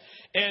 okay?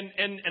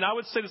 And I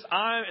would say this,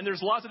 and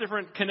there's lots of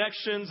different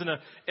connections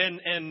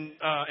and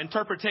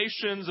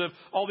interpretations of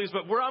all these,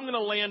 but where I'm going to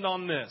land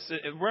on this,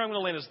 where I'm going to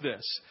land is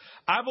this.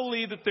 I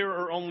believe that there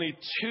are only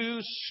 2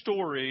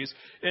 stories,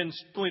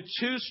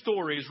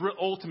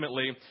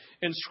 ultimately,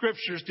 in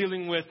Scriptures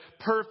dealing with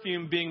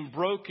perfume being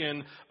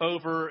broken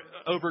over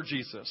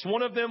Jesus.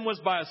 One of them was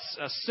by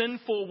a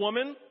sinful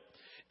woman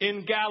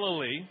in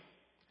Galilee.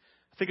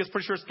 I think it's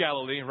pretty sure it's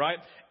Galilee, right?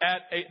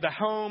 At the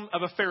home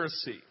of a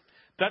Pharisee.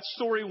 That's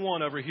story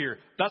 1 over here.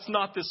 That's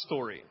not this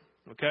story.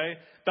 Okay?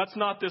 That's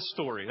not this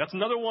story. That's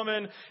another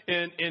woman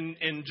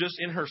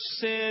in her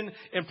sin,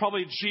 and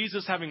probably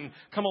Jesus having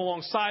come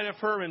alongside of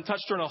her and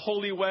touched her in a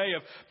holy way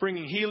of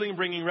bringing healing,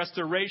 bringing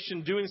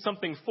restoration, doing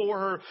something for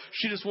her.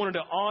 She just wanted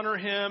to honor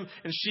him,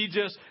 and she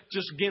just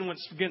again went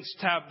against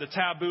the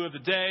taboo of the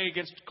day,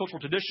 against cultural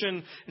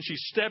tradition, and she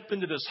stepped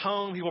into this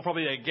home. People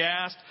probably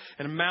aghast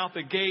and mouth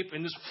agape,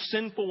 and this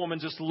sinful woman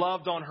just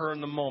loved on her in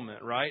the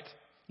moment, right?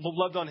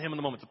 Loved on him in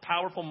the moment. It's a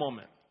powerful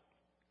moment.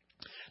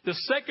 The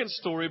second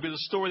story would be the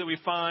story that we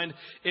find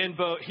in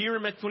both here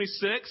in Matthew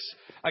 26,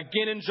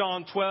 again in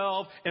John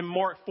 12, and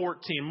Mark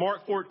 14.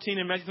 Mark 14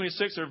 and Matthew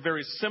 26 are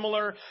very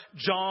similar.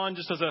 John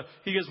just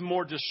he gives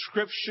more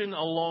description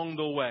along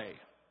the way.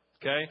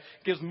 Okay?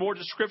 Gives more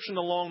description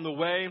along the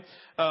way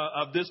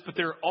of this, but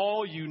they're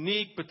all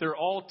unique, but they're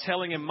all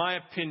telling, in my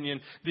opinion,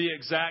 the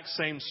exact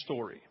same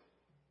story.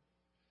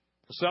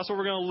 So that's what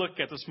we're going to look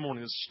at this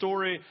morning. The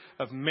story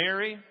of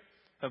Mary,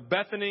 of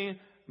Bethany,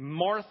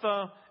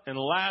 Martha, and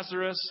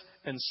Lazarus,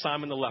 and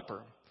Simon the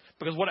leper.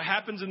 Because what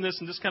happens in this,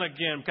 and just kind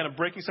of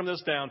breaking some of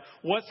this down,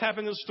 what's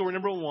happening in the story,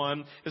 number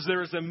one, is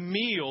there is a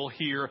meal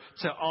here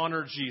to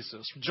honor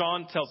Jesus.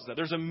 John tells us that.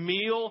 There's a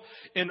meal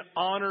in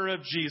honor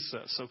of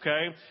Jesus,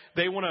 okay?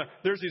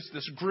 There's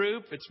this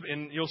group,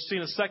 and you'll see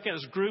in a second,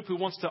 this group who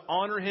wants to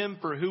honor him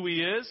for who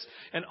he is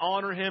and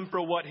honor him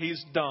for what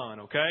he's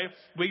done, okay?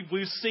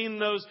 We've seen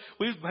those.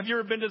 Have you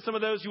ever been to some of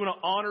those? You want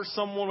to honor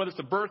someone, whether it's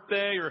a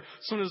birthday or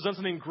someone who's done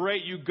something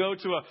great, you go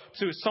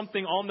to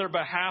something on their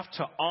behalf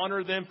to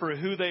honor them for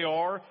who they are.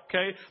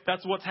 Okay,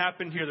 that's what's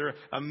happened here. They're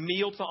a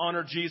meal to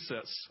honor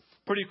Jesus.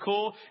 Pretty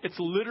cool. It's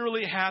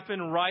literally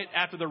happened right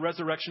after the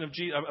resurrection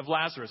of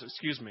Lazarus.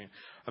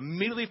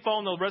 Immediately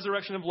following the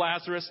resurrection of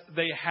Lazarus,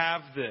 they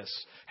have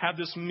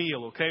this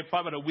meal. Okay,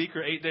 probably about a week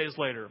or 8 days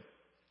later.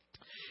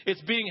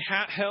 It's being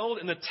held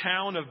in the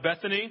town of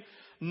Bethany,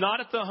 not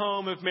at the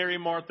home of Mary,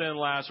 Martha, and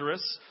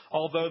Lazarus,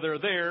 although they're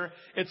there.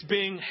 It's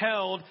being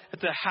held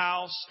at the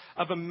house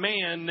of a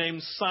man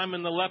named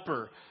Simon the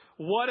leper.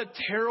 What an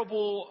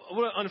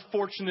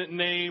unfortunate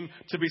name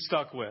to be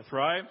stuck with,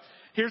 right?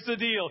 Here's the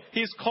deal.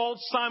 He's called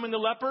Simon the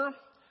leper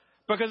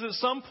because at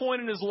some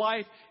point in his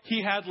life,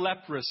 he had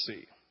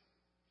leprosy.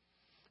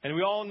 And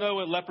we all know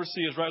what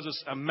leprosy is, right?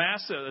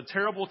 It's a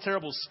terrible,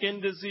 terrible skin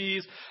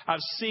disease.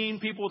 I've seen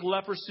people with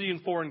leprosy in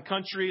foreign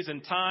countries.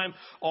 In time,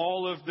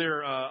 all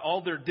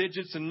their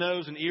digits and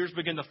nose and ears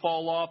begin to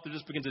fall off. They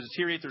just begin to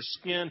deteriorate their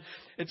skin.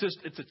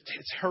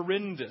 It's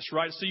horrendous,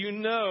 right? So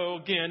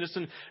again, it's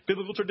in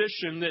biblical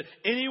tradition that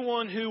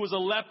anyone who was a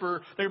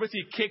leper, they were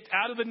basically kicked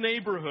out of the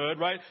neighborhood,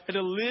 right? They had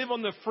to live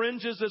on the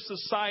fringes of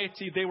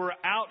society. They were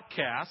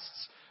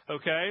outcasts,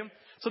 okay?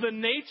 So the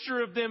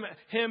nature of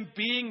him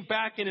being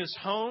back in his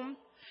home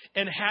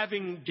and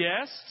having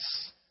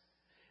guests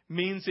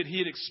means that he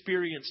had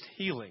experienced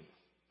healing.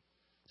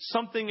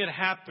 Something had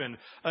happened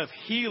of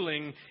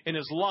healing in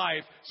his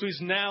life, so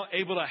he's now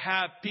able to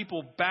have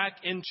people back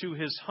into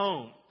his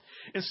home.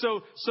 And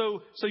so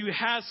you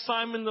have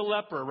Simon the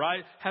leper,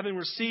 right? Having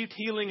received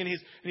healing, and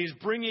he's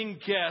bringing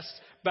guests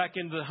back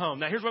into the home.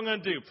 Now, here's what I'm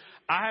going to do.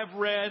 I have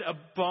read a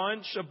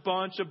bunch of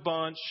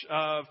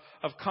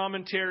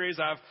commentaries.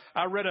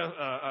 I read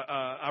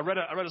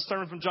a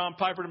sermon from John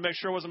Piper to make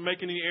sure I wasn't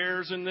making any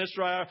errors in this.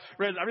 Right?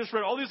 I just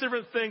read all these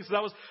different things. I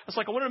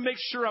wanted to make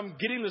sure I'm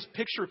getting this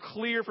picture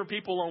clear for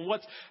people on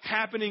what's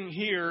happening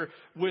here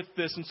with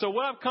this. And so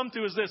what I've come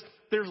to is this.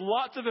 There's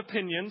lots of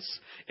opinions,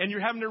 and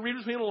you're having to read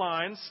between the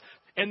lines.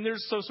 And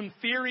there's some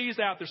theories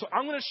out there. So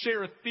I'm going to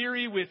share a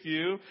theory with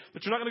you,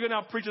 but you're not going to go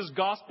now preach this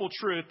gospel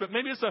truth. But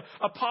maybe it's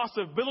a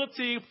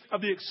possibility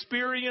of the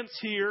experience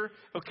here,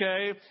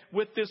 okay,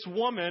 with this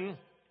woman,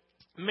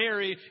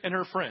 Mary, and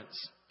her friends.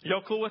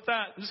 Y'all cool with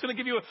that? I'm just going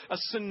to give you a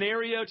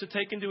scenario to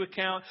take into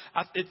account.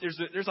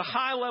 There's a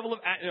high level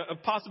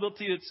of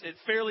possibility it's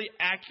fairly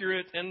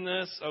accurate in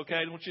this, okay?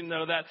 I want you to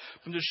know that.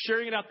 I'm just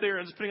sharing it out there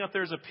and just putting out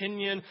there as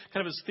opinion,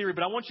 kind of as theory.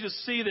 But I want you to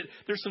see that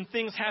there's some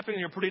things happening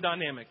here pretty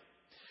dynamic.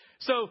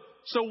 So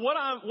what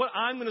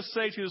I'm going to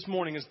say to you this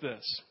morning is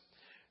this.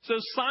 So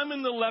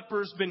Simon the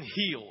leper's been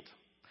healed.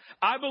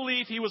 I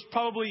believe he was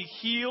probably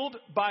healed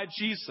by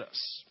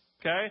Jesus.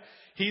 Okay?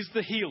 He's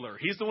the healer.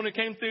 He's the one who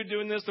came through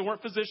doing this. There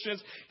weren't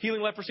physicians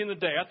healing leprosy in the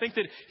day. I think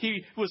that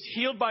he was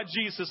healed by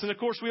Jesus. And of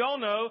course, we all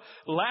know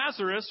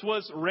Lazarus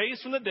was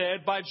raised from the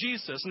dead by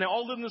Jesus. And they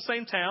all live in the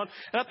same town.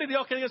 And I think they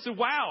all came and said,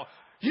 wow,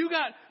 you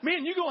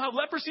don't have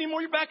leprosy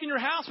anymore. You're back in your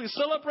house. We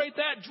celebrate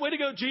that. Way to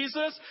go,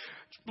 Jesus.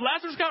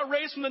 Lazarus got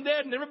raised from the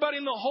dead, and everybody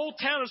in the whole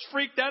town is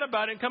freaked out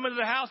about it and come into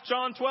the house.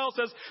 John 12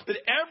 says that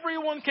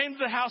everyone came to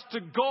the house to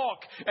gawk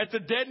at the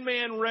dead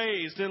man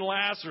raised in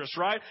Lazarus,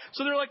 right?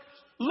 So they're like,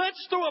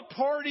 let's throw a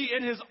party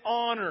in his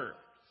honor.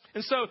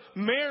 And so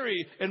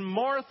Mary and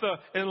Martha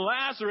and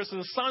Lazarus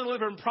and Simon the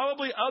leper and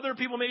probably other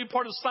people, maybe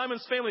part of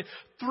Simon's family,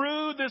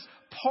 threw this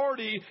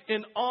party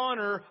in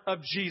honor of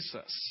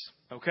Jesus,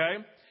 okay?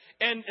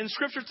 And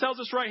Scripture tells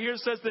us right here, it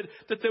says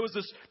that there was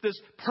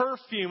this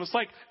perfume. It's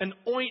like an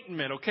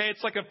ointment, okay?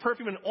 It's like a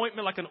perfume, an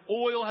ointment, like an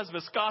oil, has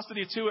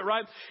viscosity to it,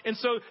 right? And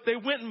so they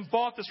went and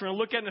bought this. We're going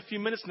to look at it in a few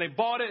minutes. And they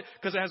bought it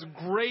because it has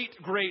great,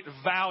 great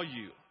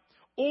value.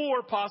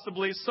 Or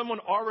possibly someone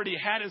already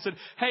had it and said,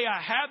 hey,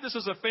 I have this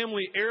as a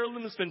family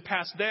heirloom that's been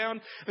passed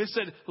down. And they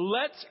said,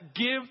 let's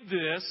give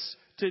this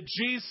to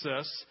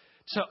Jesus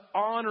to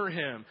honor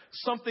him.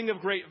 Something of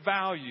great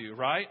value,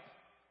 right?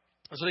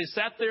 So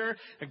they sat there,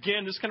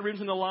 again, just kind of reading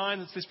from the line,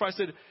 they probably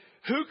said,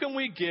 who can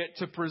we get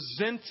to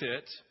present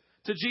it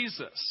to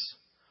Jesus?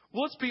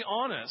 Well, let's be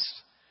honest.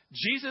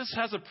 Jesus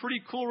has a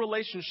pretty cool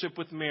relationship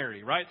with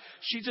Mary, right?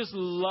 She just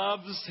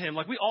loves him.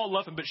 Like, we all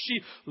love him, but she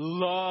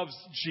loves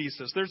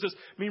Jesus.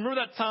 Remember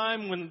that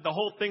time when the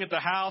whole thing at the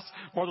house,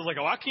 Martha's like,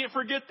 oh, I can't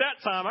forget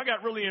that time. I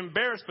got really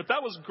embarrassed, but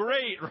that was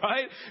great,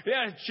 right?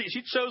 Yeah,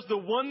 she chose the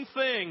one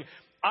thing.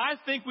 I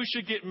think we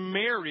should get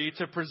Mary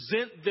to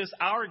present this,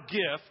 our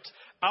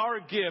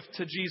gift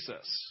to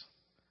Jesus.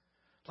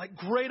 Like,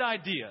 great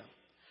idea.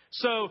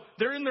 So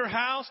they're in their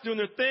house doing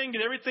their thing,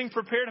 get everything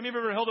prepared. Have you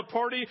ever held a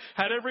party,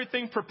 had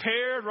everything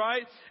prepared,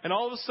 right? And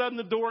all of a sudden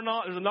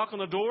there's a knock on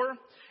the door.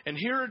 And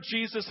here are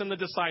Jesus and the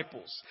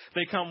disciples.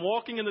 They come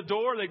walking in the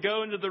door. They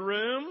go into the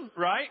room,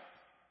 right?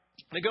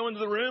 They go into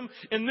the room.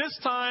 And this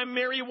time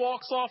Mary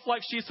walks off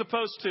like she's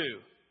supposed to.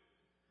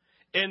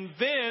 And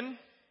then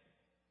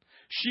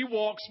she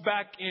walks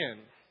back in.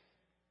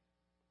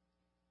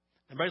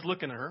 Everybody's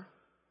looking at her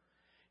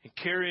and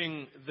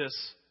carrying this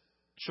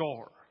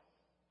jar.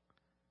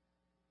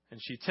 And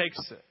she takes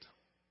it.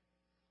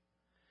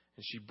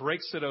 And she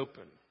breaks it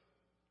open.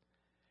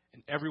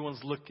 And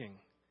everyone's looking.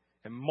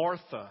 And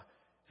Martha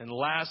and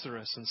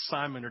Lazarus and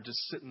Simon are just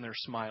sitting there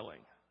smiling.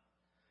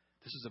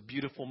 This is a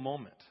beautiful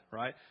moment,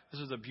 right?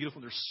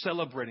 They're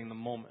celebrating the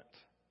moment.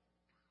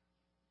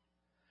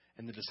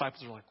 And the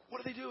disciples are like, what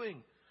are they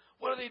doing?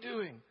 What are they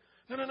doing?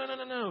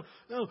 No.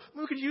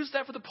 We could use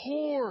that for the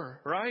poor,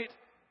 right?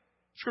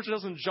 Scripture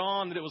tells in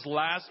John that it was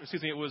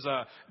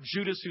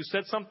Judas who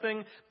said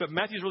something, but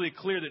Matthew's really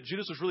clear that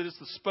Judas was really just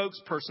the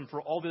spokesperson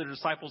for all the other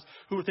disciples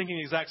who were thinking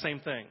the exact same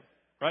thing,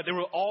 right? They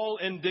were all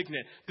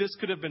indignant. This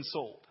could have been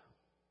sold.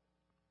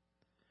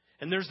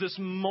 And there's this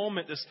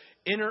moment, this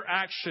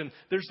interaction.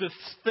 There's this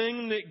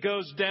thing that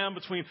goes down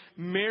between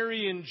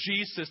Mary and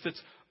Jesus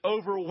that's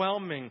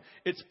overwhelming.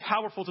 It's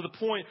powerful to the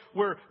point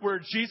where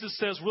Jesus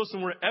says,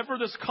 listen, wherever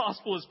this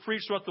gospel is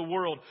preached throughout the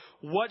world,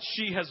 what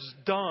she has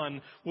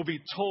done will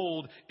be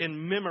told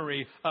in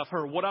memory of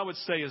her. What I would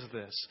say is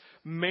this: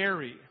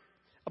 Mary,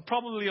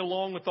 probably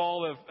along with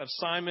all of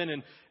Simon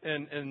and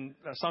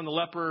Simon the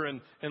leper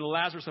and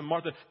Lazarus and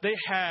Martha, they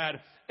had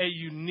a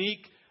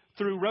unique,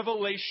 through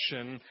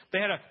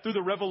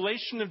the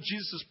revelation of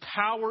Jesus'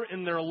 power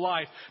in their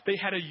life, they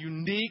had a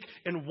unique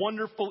and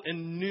wonderful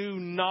and new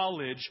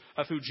knowledge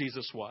of who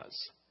Jesus was.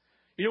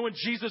 You know, when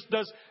Jesus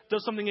does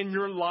something in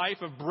your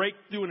life of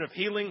breakthrough and of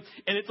healing,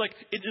 and it's like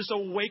it just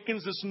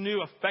awakens this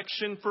new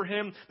affection for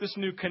him, this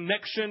new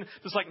connection,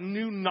 this like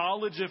new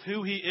knowledge of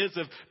who he is,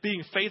 of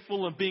being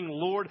faithful and being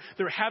Lord.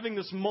 They're having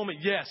this moment.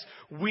 Yes,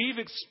 we've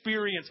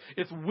experienced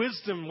with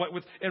wisdom,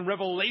 and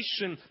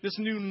revelation, this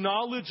new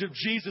knowledge of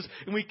Jesus,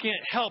 and we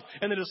can't help.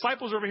 And the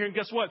disciples are over here, and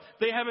guess what?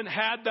 They haven't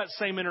had that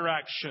same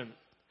interaction.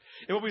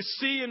 And what we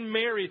see in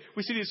Mary,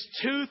 we see these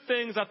two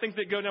things, I think,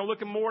 that go. Now, we'll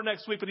look at more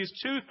next week, but these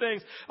two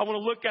things I want to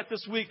look at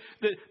this week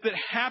that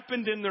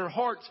happened in their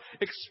hearts,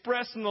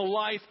 expressed in the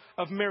life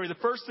of Mary. The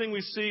first thing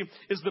we see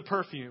is the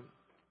perfume.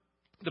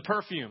 The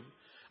perfume.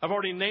 I've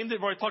already named it.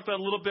 I've already talked about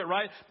it a little bit,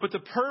 right? But the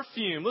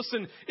perfume,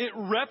 listen, it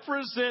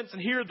represents,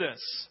 and hear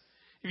this.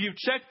 If you've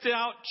checked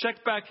out,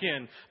 check back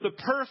in. The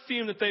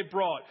perfume that they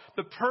brought,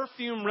 the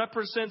perfume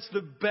represents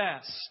the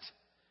best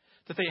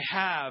that they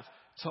have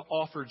to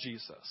offer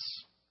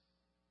Jesus.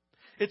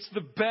 It's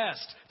the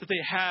best that they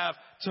have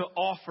to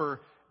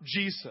offer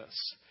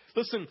Jesus.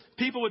 Listen,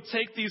 people would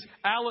take these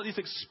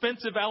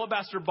expensive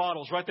alabaster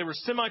bottles, right? They were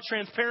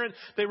semi-transparent.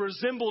 They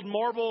resembled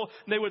marble.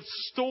 And they would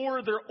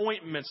store their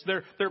ointments,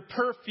 their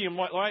perfume,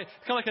 right?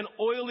 Kind of like an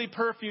oily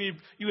perfume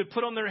you would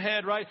put on their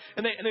head, right?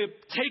 And they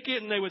would take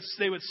it and they would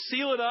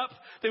seal it up.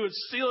 They would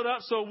seal it up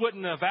so it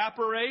wouldn't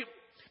evaporate.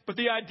 But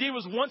the idea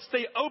was once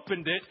they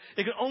opened it,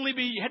 it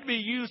had to be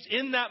used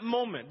in that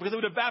moment because it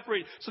would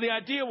evaporate. So the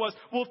idea was,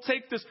 we'll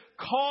take this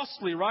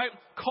costly,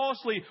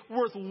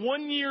 worth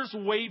 1 year's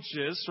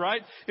wages,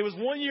 right? It was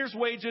 1 year's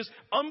wages,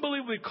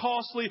 unbelievably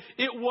costly.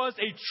 It was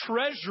a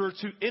treasure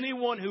to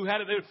anyone who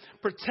had it. They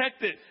would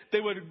protect it.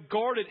 They would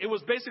guard it. It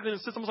was basically,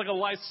 it's almost like a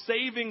life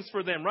savings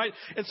for them, right?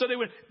 And so they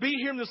would be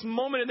here in this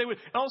moment, and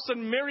all of a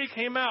sudden Mary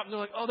came out, and they're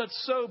like, oh,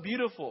 that's so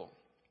beautiful.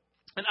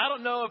 And I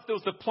don't know if there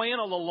was the plan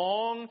all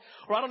along,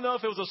 or I don't know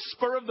if it was a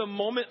spur of the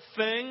moment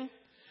thing,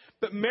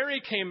 but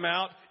Mary came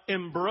out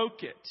and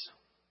broke it.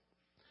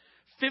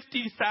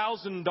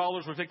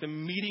 $50,000 would take the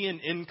median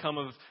income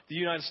of the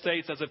United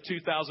States as of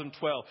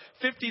 2012.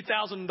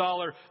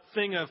 $50,000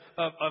 thing of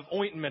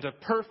ointment, of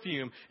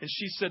perfume. And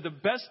she said, the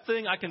best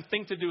thing I can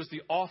think to do is to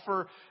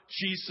offer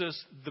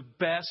Jesus the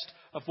best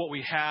of what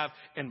we have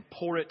and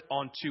pour it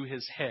onto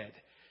his head.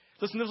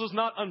 Listen, this was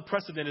not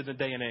unprecedented in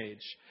the day and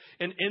age.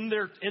 And in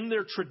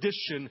their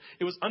tradition,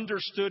 it was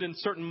understood in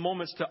certain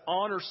moments to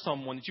honor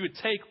someone, that you would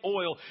take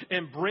oil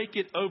and break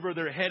it over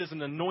their head as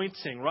an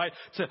anointing, right?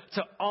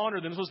 To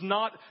honor them. This is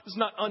not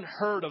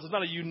unheard of. It's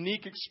not a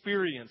unique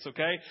experience,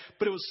 okay?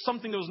 But it was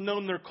something that was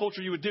known in their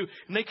culture you would do.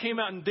 And they came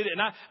out and did it.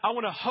 And I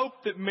want to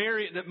hope that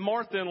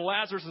Martha and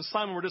Lazarus and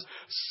Simon were just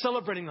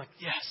celebrating like,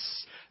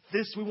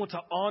 yes, we want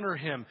to honor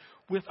him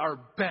with our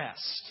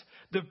best.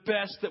 The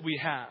best that we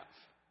have.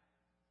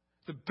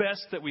 The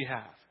best that we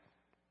have.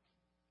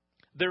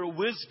 Their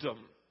wisdom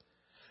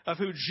of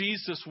who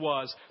Jesus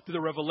was through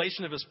the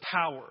revelation of his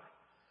power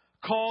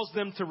caused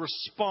them to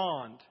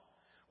respond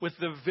with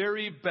the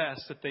very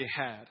best that they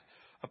had.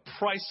 A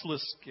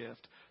priceless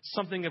gift,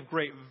 something of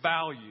great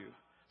value,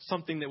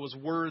 something that was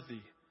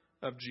worthy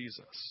of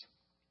Jesus.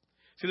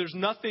 See, there's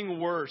nothing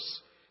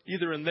worse,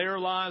 either in their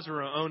lives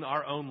or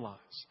our own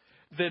lives,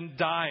 than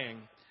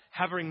dying,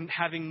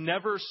 having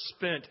never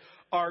spent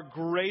our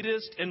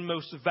greatest and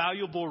most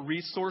valuable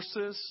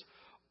resources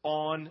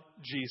on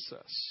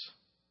Jesus.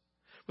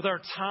 With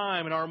our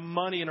time and our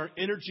money and our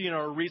energy and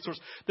our resource,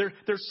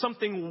 there's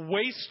something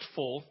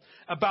wasteful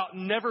about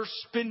never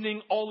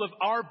spending all of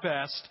our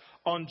best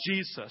on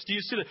Jesus. Do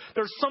you see that?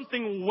 There's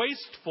something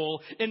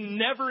wasteful in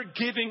never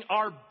giving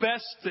our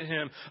best to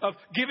him, of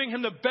giving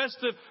him the best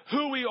of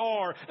who we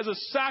are as a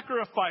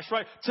sacrifice,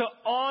 right? To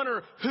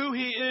honor who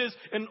he is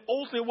and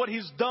ultimately what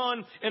he's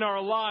done in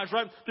our lives,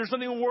 right? There's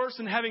something worse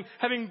than having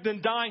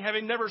been dying,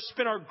 having never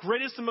spent our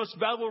greatest and most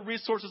valuable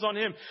resources on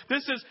him.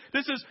 This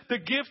is the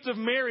gift of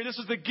Mary. This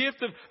is the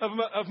gift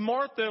of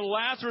Martha and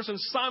Lazarus and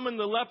Simon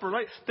the leper,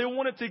 right? They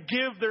wanted to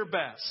give their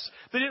best.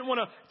 They didn't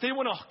want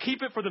to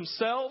keep it for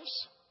themselves,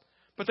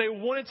 but they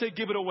wanted to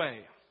give it away.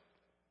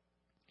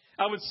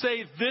 I would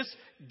say this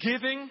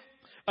giving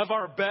of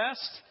our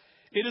best,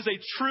 it is a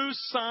true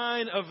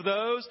sign of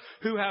those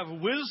who have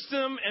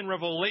wisdom and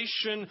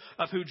revelation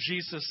of who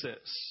Jesus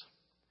is.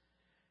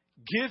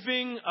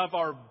 Giving of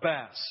our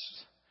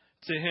best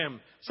to him.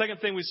 Second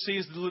thing we see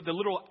is the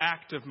literal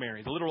act of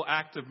Mary. The literal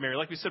act of Mary.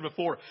 Like we said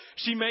before,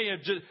 she may have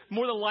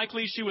more than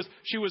likely she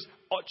was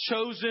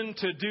chosen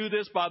to do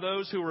this by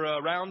those who were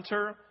around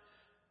her.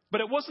 But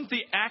it wasn't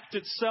the act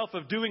itself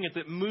of doing it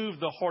that moved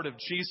the heart of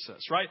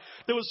Jesus, right?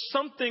 There was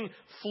something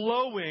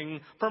flowing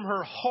from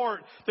her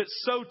heart that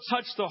so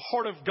touched the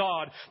heart of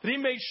God that he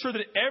made sure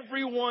that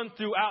everyone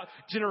throughout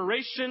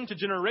generation to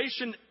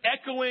generation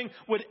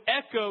would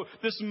echo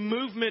this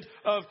movement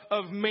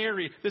of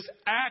Mary, this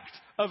act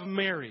of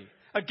Mary.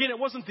 Again, it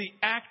wasn't the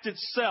act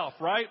itself,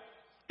 right?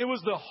 It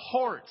was the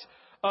heart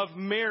of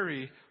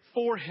Mary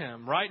for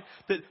him, right?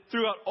 That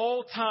throughout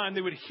all time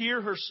they would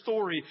hear her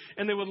story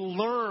and they would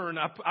learn,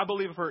 I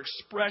believe, of her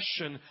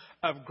expression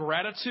of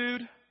gratitude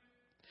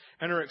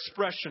and her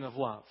expression of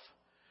love.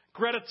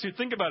 Gratitude,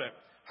 think about it.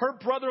 Her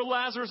brother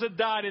Lazarus had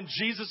died and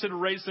Jesus had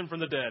raised him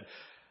from the dead.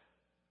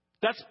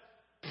 That's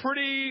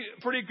pretty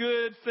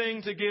good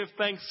thing to give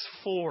thanks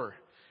for,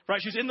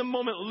 right? She's in the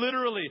moment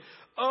literally,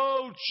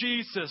 oh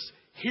Jesus,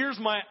 here's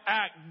my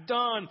act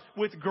done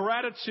with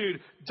gratitude,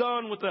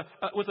 done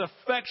with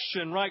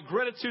affection, right?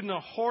 Gratitude in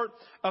a heart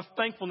of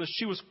thankfulness.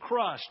 She was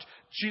crushed.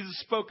 Jesus,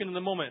 spoken in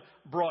the moment,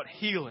 brought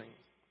healing.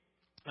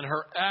 And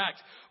her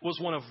act was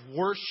one of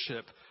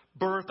worship,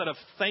 birthed out of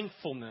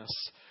thankfulness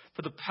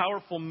for the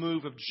powerful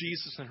move of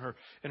Jesus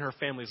in her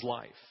family's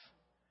life.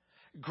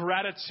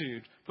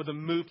 Gratitude for the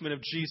movement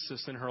of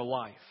Jesus in her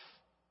life.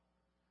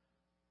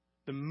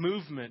 The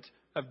movement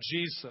of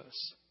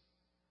Jesus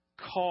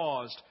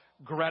caused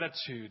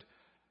gratitude,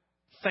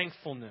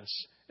 thankfulness,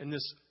 and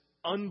this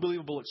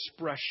unbelievable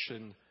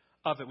expression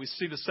of it. We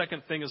see the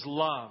second thing is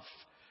love.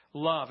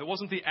 Love. It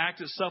wasn't the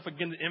act itself,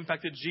 again, that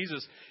impacted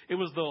Jesus. It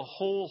was the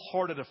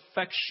wholehearted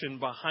affection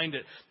behind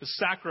it. The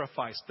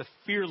sacrifice, the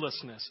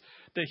fearlessness,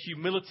 the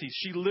humility.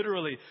 She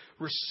literally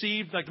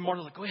received, like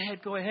Martha's like,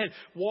 go ahead.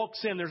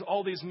 Walks in. There's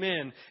all these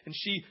men. And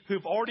she,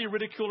 who've already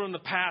ridiculed her in the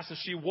past, and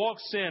she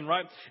walks in,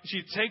 right? And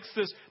she takes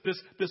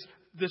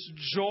this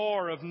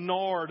jar of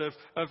nard, of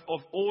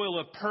oil,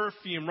 of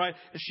perfume, right?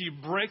 And she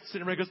breaks it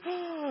and Mary goes,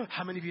 oh,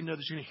 how many of you know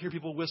that you're going to hear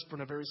people whisper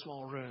in a very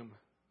small room?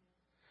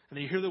 And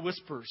they hear the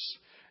whispers.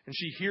 And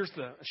she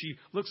she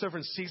looks over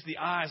and sees the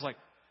eyes like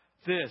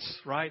this,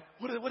 right?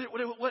 What?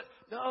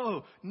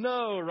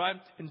 No, right?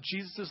 And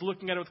Jesus is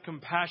looking at her with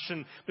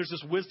compassion. There's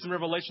this wisdom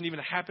revelation even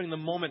happening in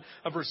the moment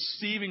of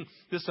receiving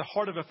this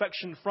heart of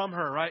affection from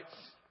her, right?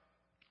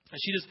 And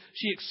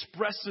she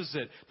expresses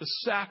it, the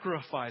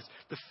sacrifice,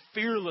 the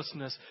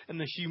fearlessness, and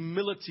the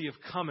humility of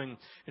coming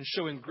and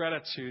showing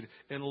gratitude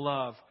and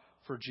love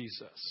for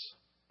Jesus.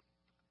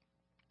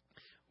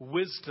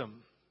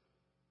 Wisdom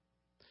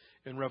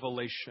and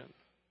revelation.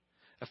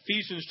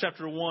 Ephesians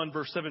chapter 1,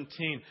 verse 17,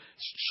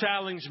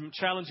 is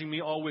challenging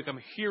me all week.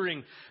 I'm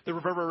hearing the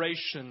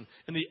reverberation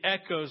and the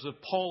echoes of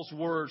Paul's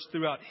words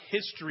throughout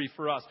history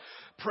for us.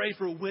 Pray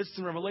for wisdom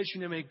and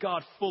revelation, and may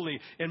God fully.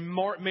 And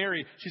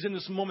Mary, she's in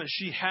this moment.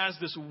 She has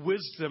this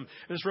wisdom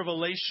and this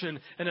revelation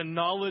and a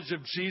knowledge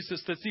of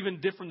Jesus that's even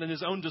different than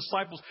his own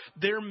disciples.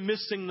 They're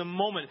missing the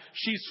moment.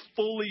 She's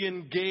fully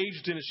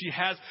engaged in it. She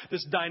has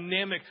this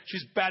dynamic.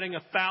 She's batting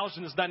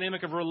 1,000, this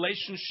dynamic of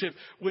relationship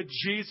with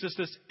Jesus,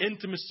 this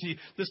intimacy,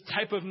 this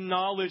type of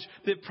knowledge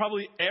that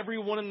probably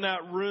everyone in that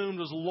room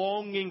was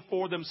longing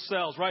for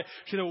themselves, right?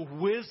 You know,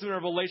 wisdom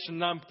and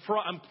revelation. And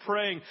I'm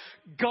praying,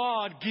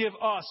 God, give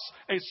us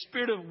a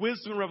spirit of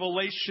wisdom and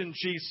revelation,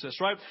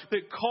 Jesus, right?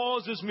 That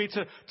causes me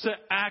to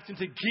act and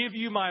to give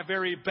you my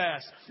very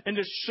best and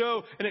to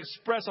show and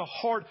express a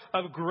heart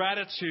of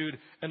gratitude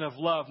and of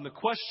love. And the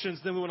questions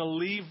then we want to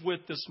leave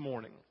with this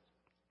morning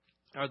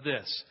are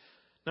this.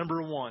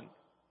 Number one,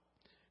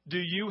 Do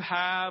you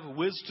have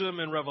wisdom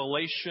and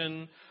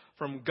revelation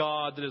from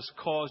God that has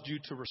caused you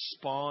to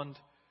respond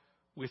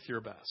with your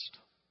best?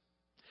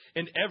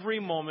 In every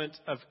moment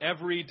of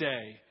every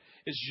day,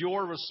 is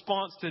your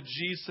response to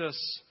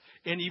Jesus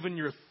and even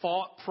your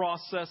thought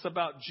process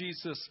about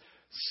Jesus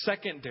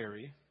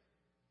secondary?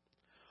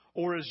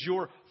 Or is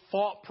your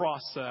thought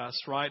process,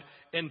 right,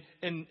 and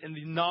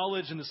the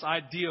knowledge and this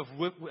idea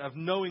of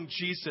knowing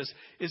Jesus,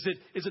 is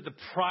it the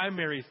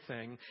primary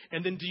thing?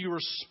 And then do you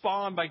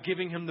respond by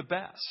giving him the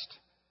best?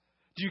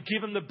 Do you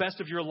give him the best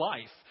of your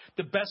life,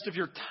 the best of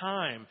your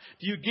time?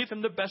 Do you give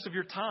him the best of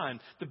your time,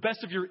 the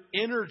best of your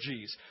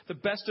energies, the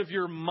best of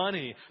your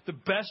money, the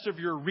best of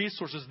your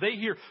resources? They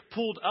here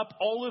pulled up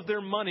all of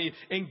their money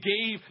and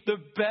gave the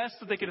best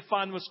that they could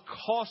find, the most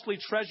costly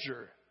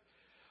treasure.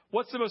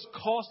 What's the most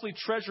costly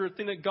treasure,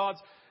 thing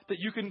that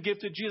you can give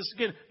to Jesus?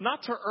 Again,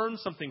 not to earn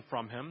something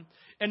from him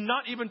and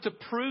not even to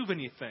prove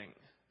anything.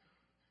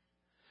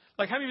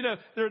 Like, how many of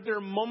you know there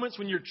are moments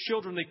when your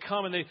children, they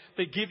come and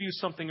they give you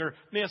something, or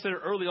maybe I said it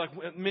earlier, like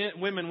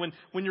women,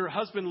 when your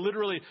husband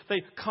literally,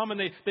 they come and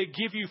they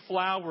give you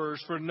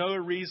flowers for no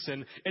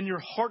reason, and your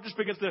heart just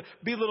begins to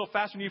beat a little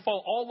faster, and you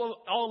fall all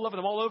in love with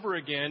them all over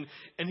again,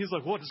 and he's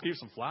like, well, just give you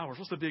some flowers.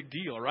 What's the big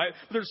deal, right?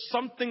 But there's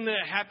something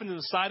that happened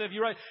inside of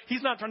you, right?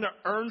 He's not trying to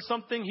earn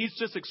something. He's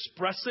just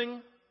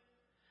expressing.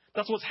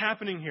 That's what's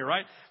happening here,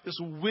 right? This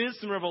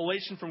wisdom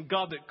revelation from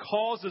God that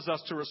causes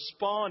us to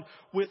respond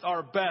with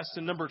our best.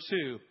 And number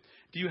two,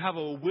 do you have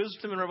a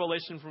wisdom and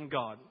revelation from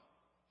God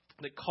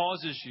that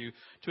causes you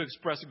to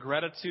express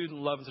gratitude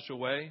and love in such a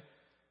way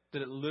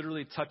that it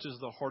literally touches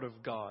the heart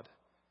of God,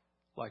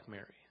 like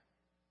Mary?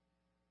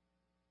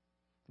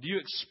 Do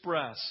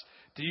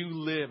you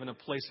live in a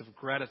place of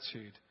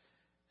gratitude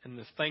and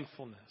the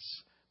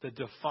thankfulness that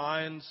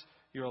defines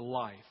your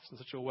life in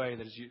such a way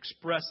that as you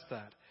express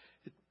that,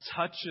 it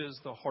touches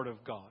the heart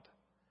of God?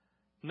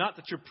 Not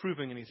that you're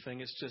proving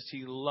anything. It's just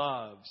he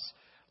loves,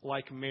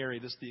 like Mary.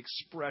 This is the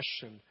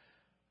expression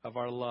of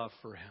our love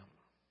for him.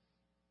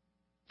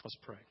 Let's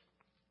pray.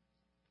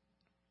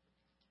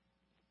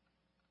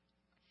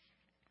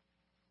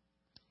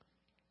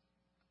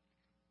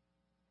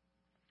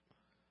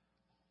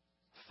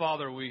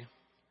 Father, we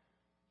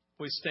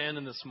stand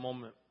in this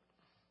moment.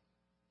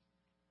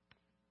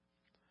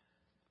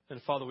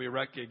 And Father, we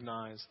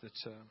recognize that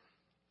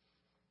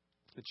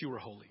you are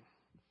holy.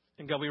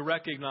 And God, we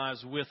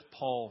recognize with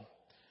Paul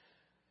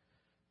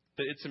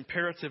that it's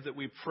imperative that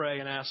we pray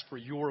and ask for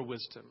your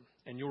wisdom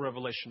and your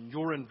revelation,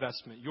 your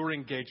investment, your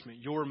engagement,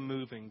 your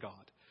moving, God.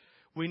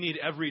 We need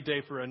every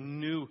day for a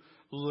new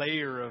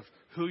layer of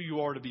who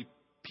you are to be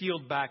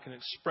peeled back and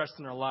expressed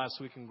in our lives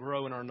so we can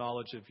grow in our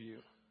knowledge of you.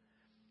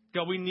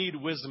 God, we need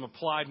wisdom,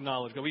 applied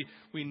knowledge. God,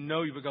 we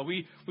know you, but God,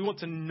 we want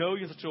to know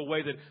you in such a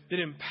way that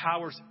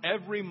empowers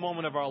every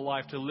moment of our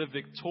life to live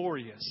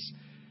victorious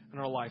in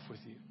our life with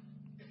you.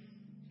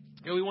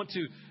 God, we want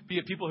to be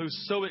a people who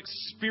so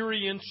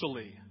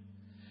experientially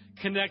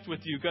connect with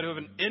you, God, who have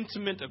an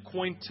intimate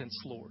acquaintance,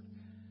 Lord,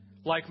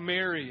 like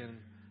Mary and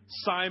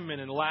Simon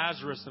and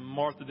Lazarus and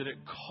Martha, that it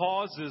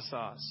causes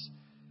us,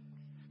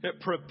 it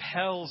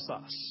propels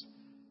us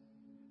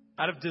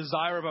out of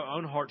desire of our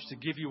own hearts to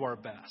give you our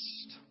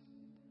best.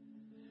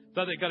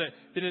 God,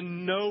 that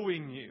in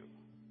knowing you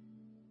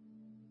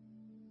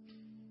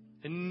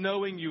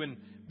and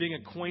being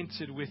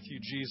acquainted with you,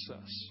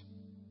 Jesus,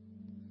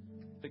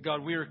 that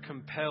God, we are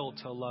compelled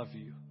to love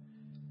you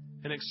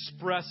and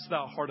express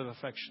that heart of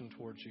affection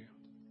towards you.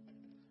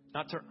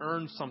 Not to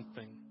earn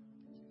something.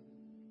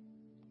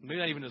 Maybe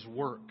not even as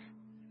work.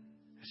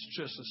 It's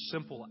just a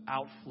simple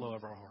outflow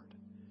of our heart.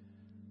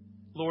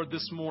 Lord,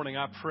 this morning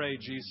I pray,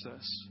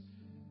 Jesus,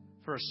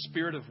 for a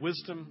spirit of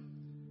wisdom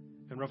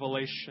and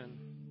revelation,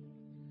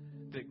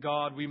 that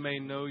God, we may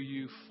know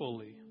you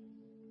fully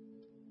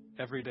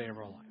every day of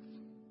our life.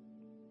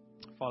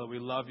 Father, we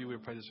love you. We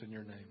pray this in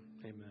your name.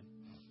 Amen.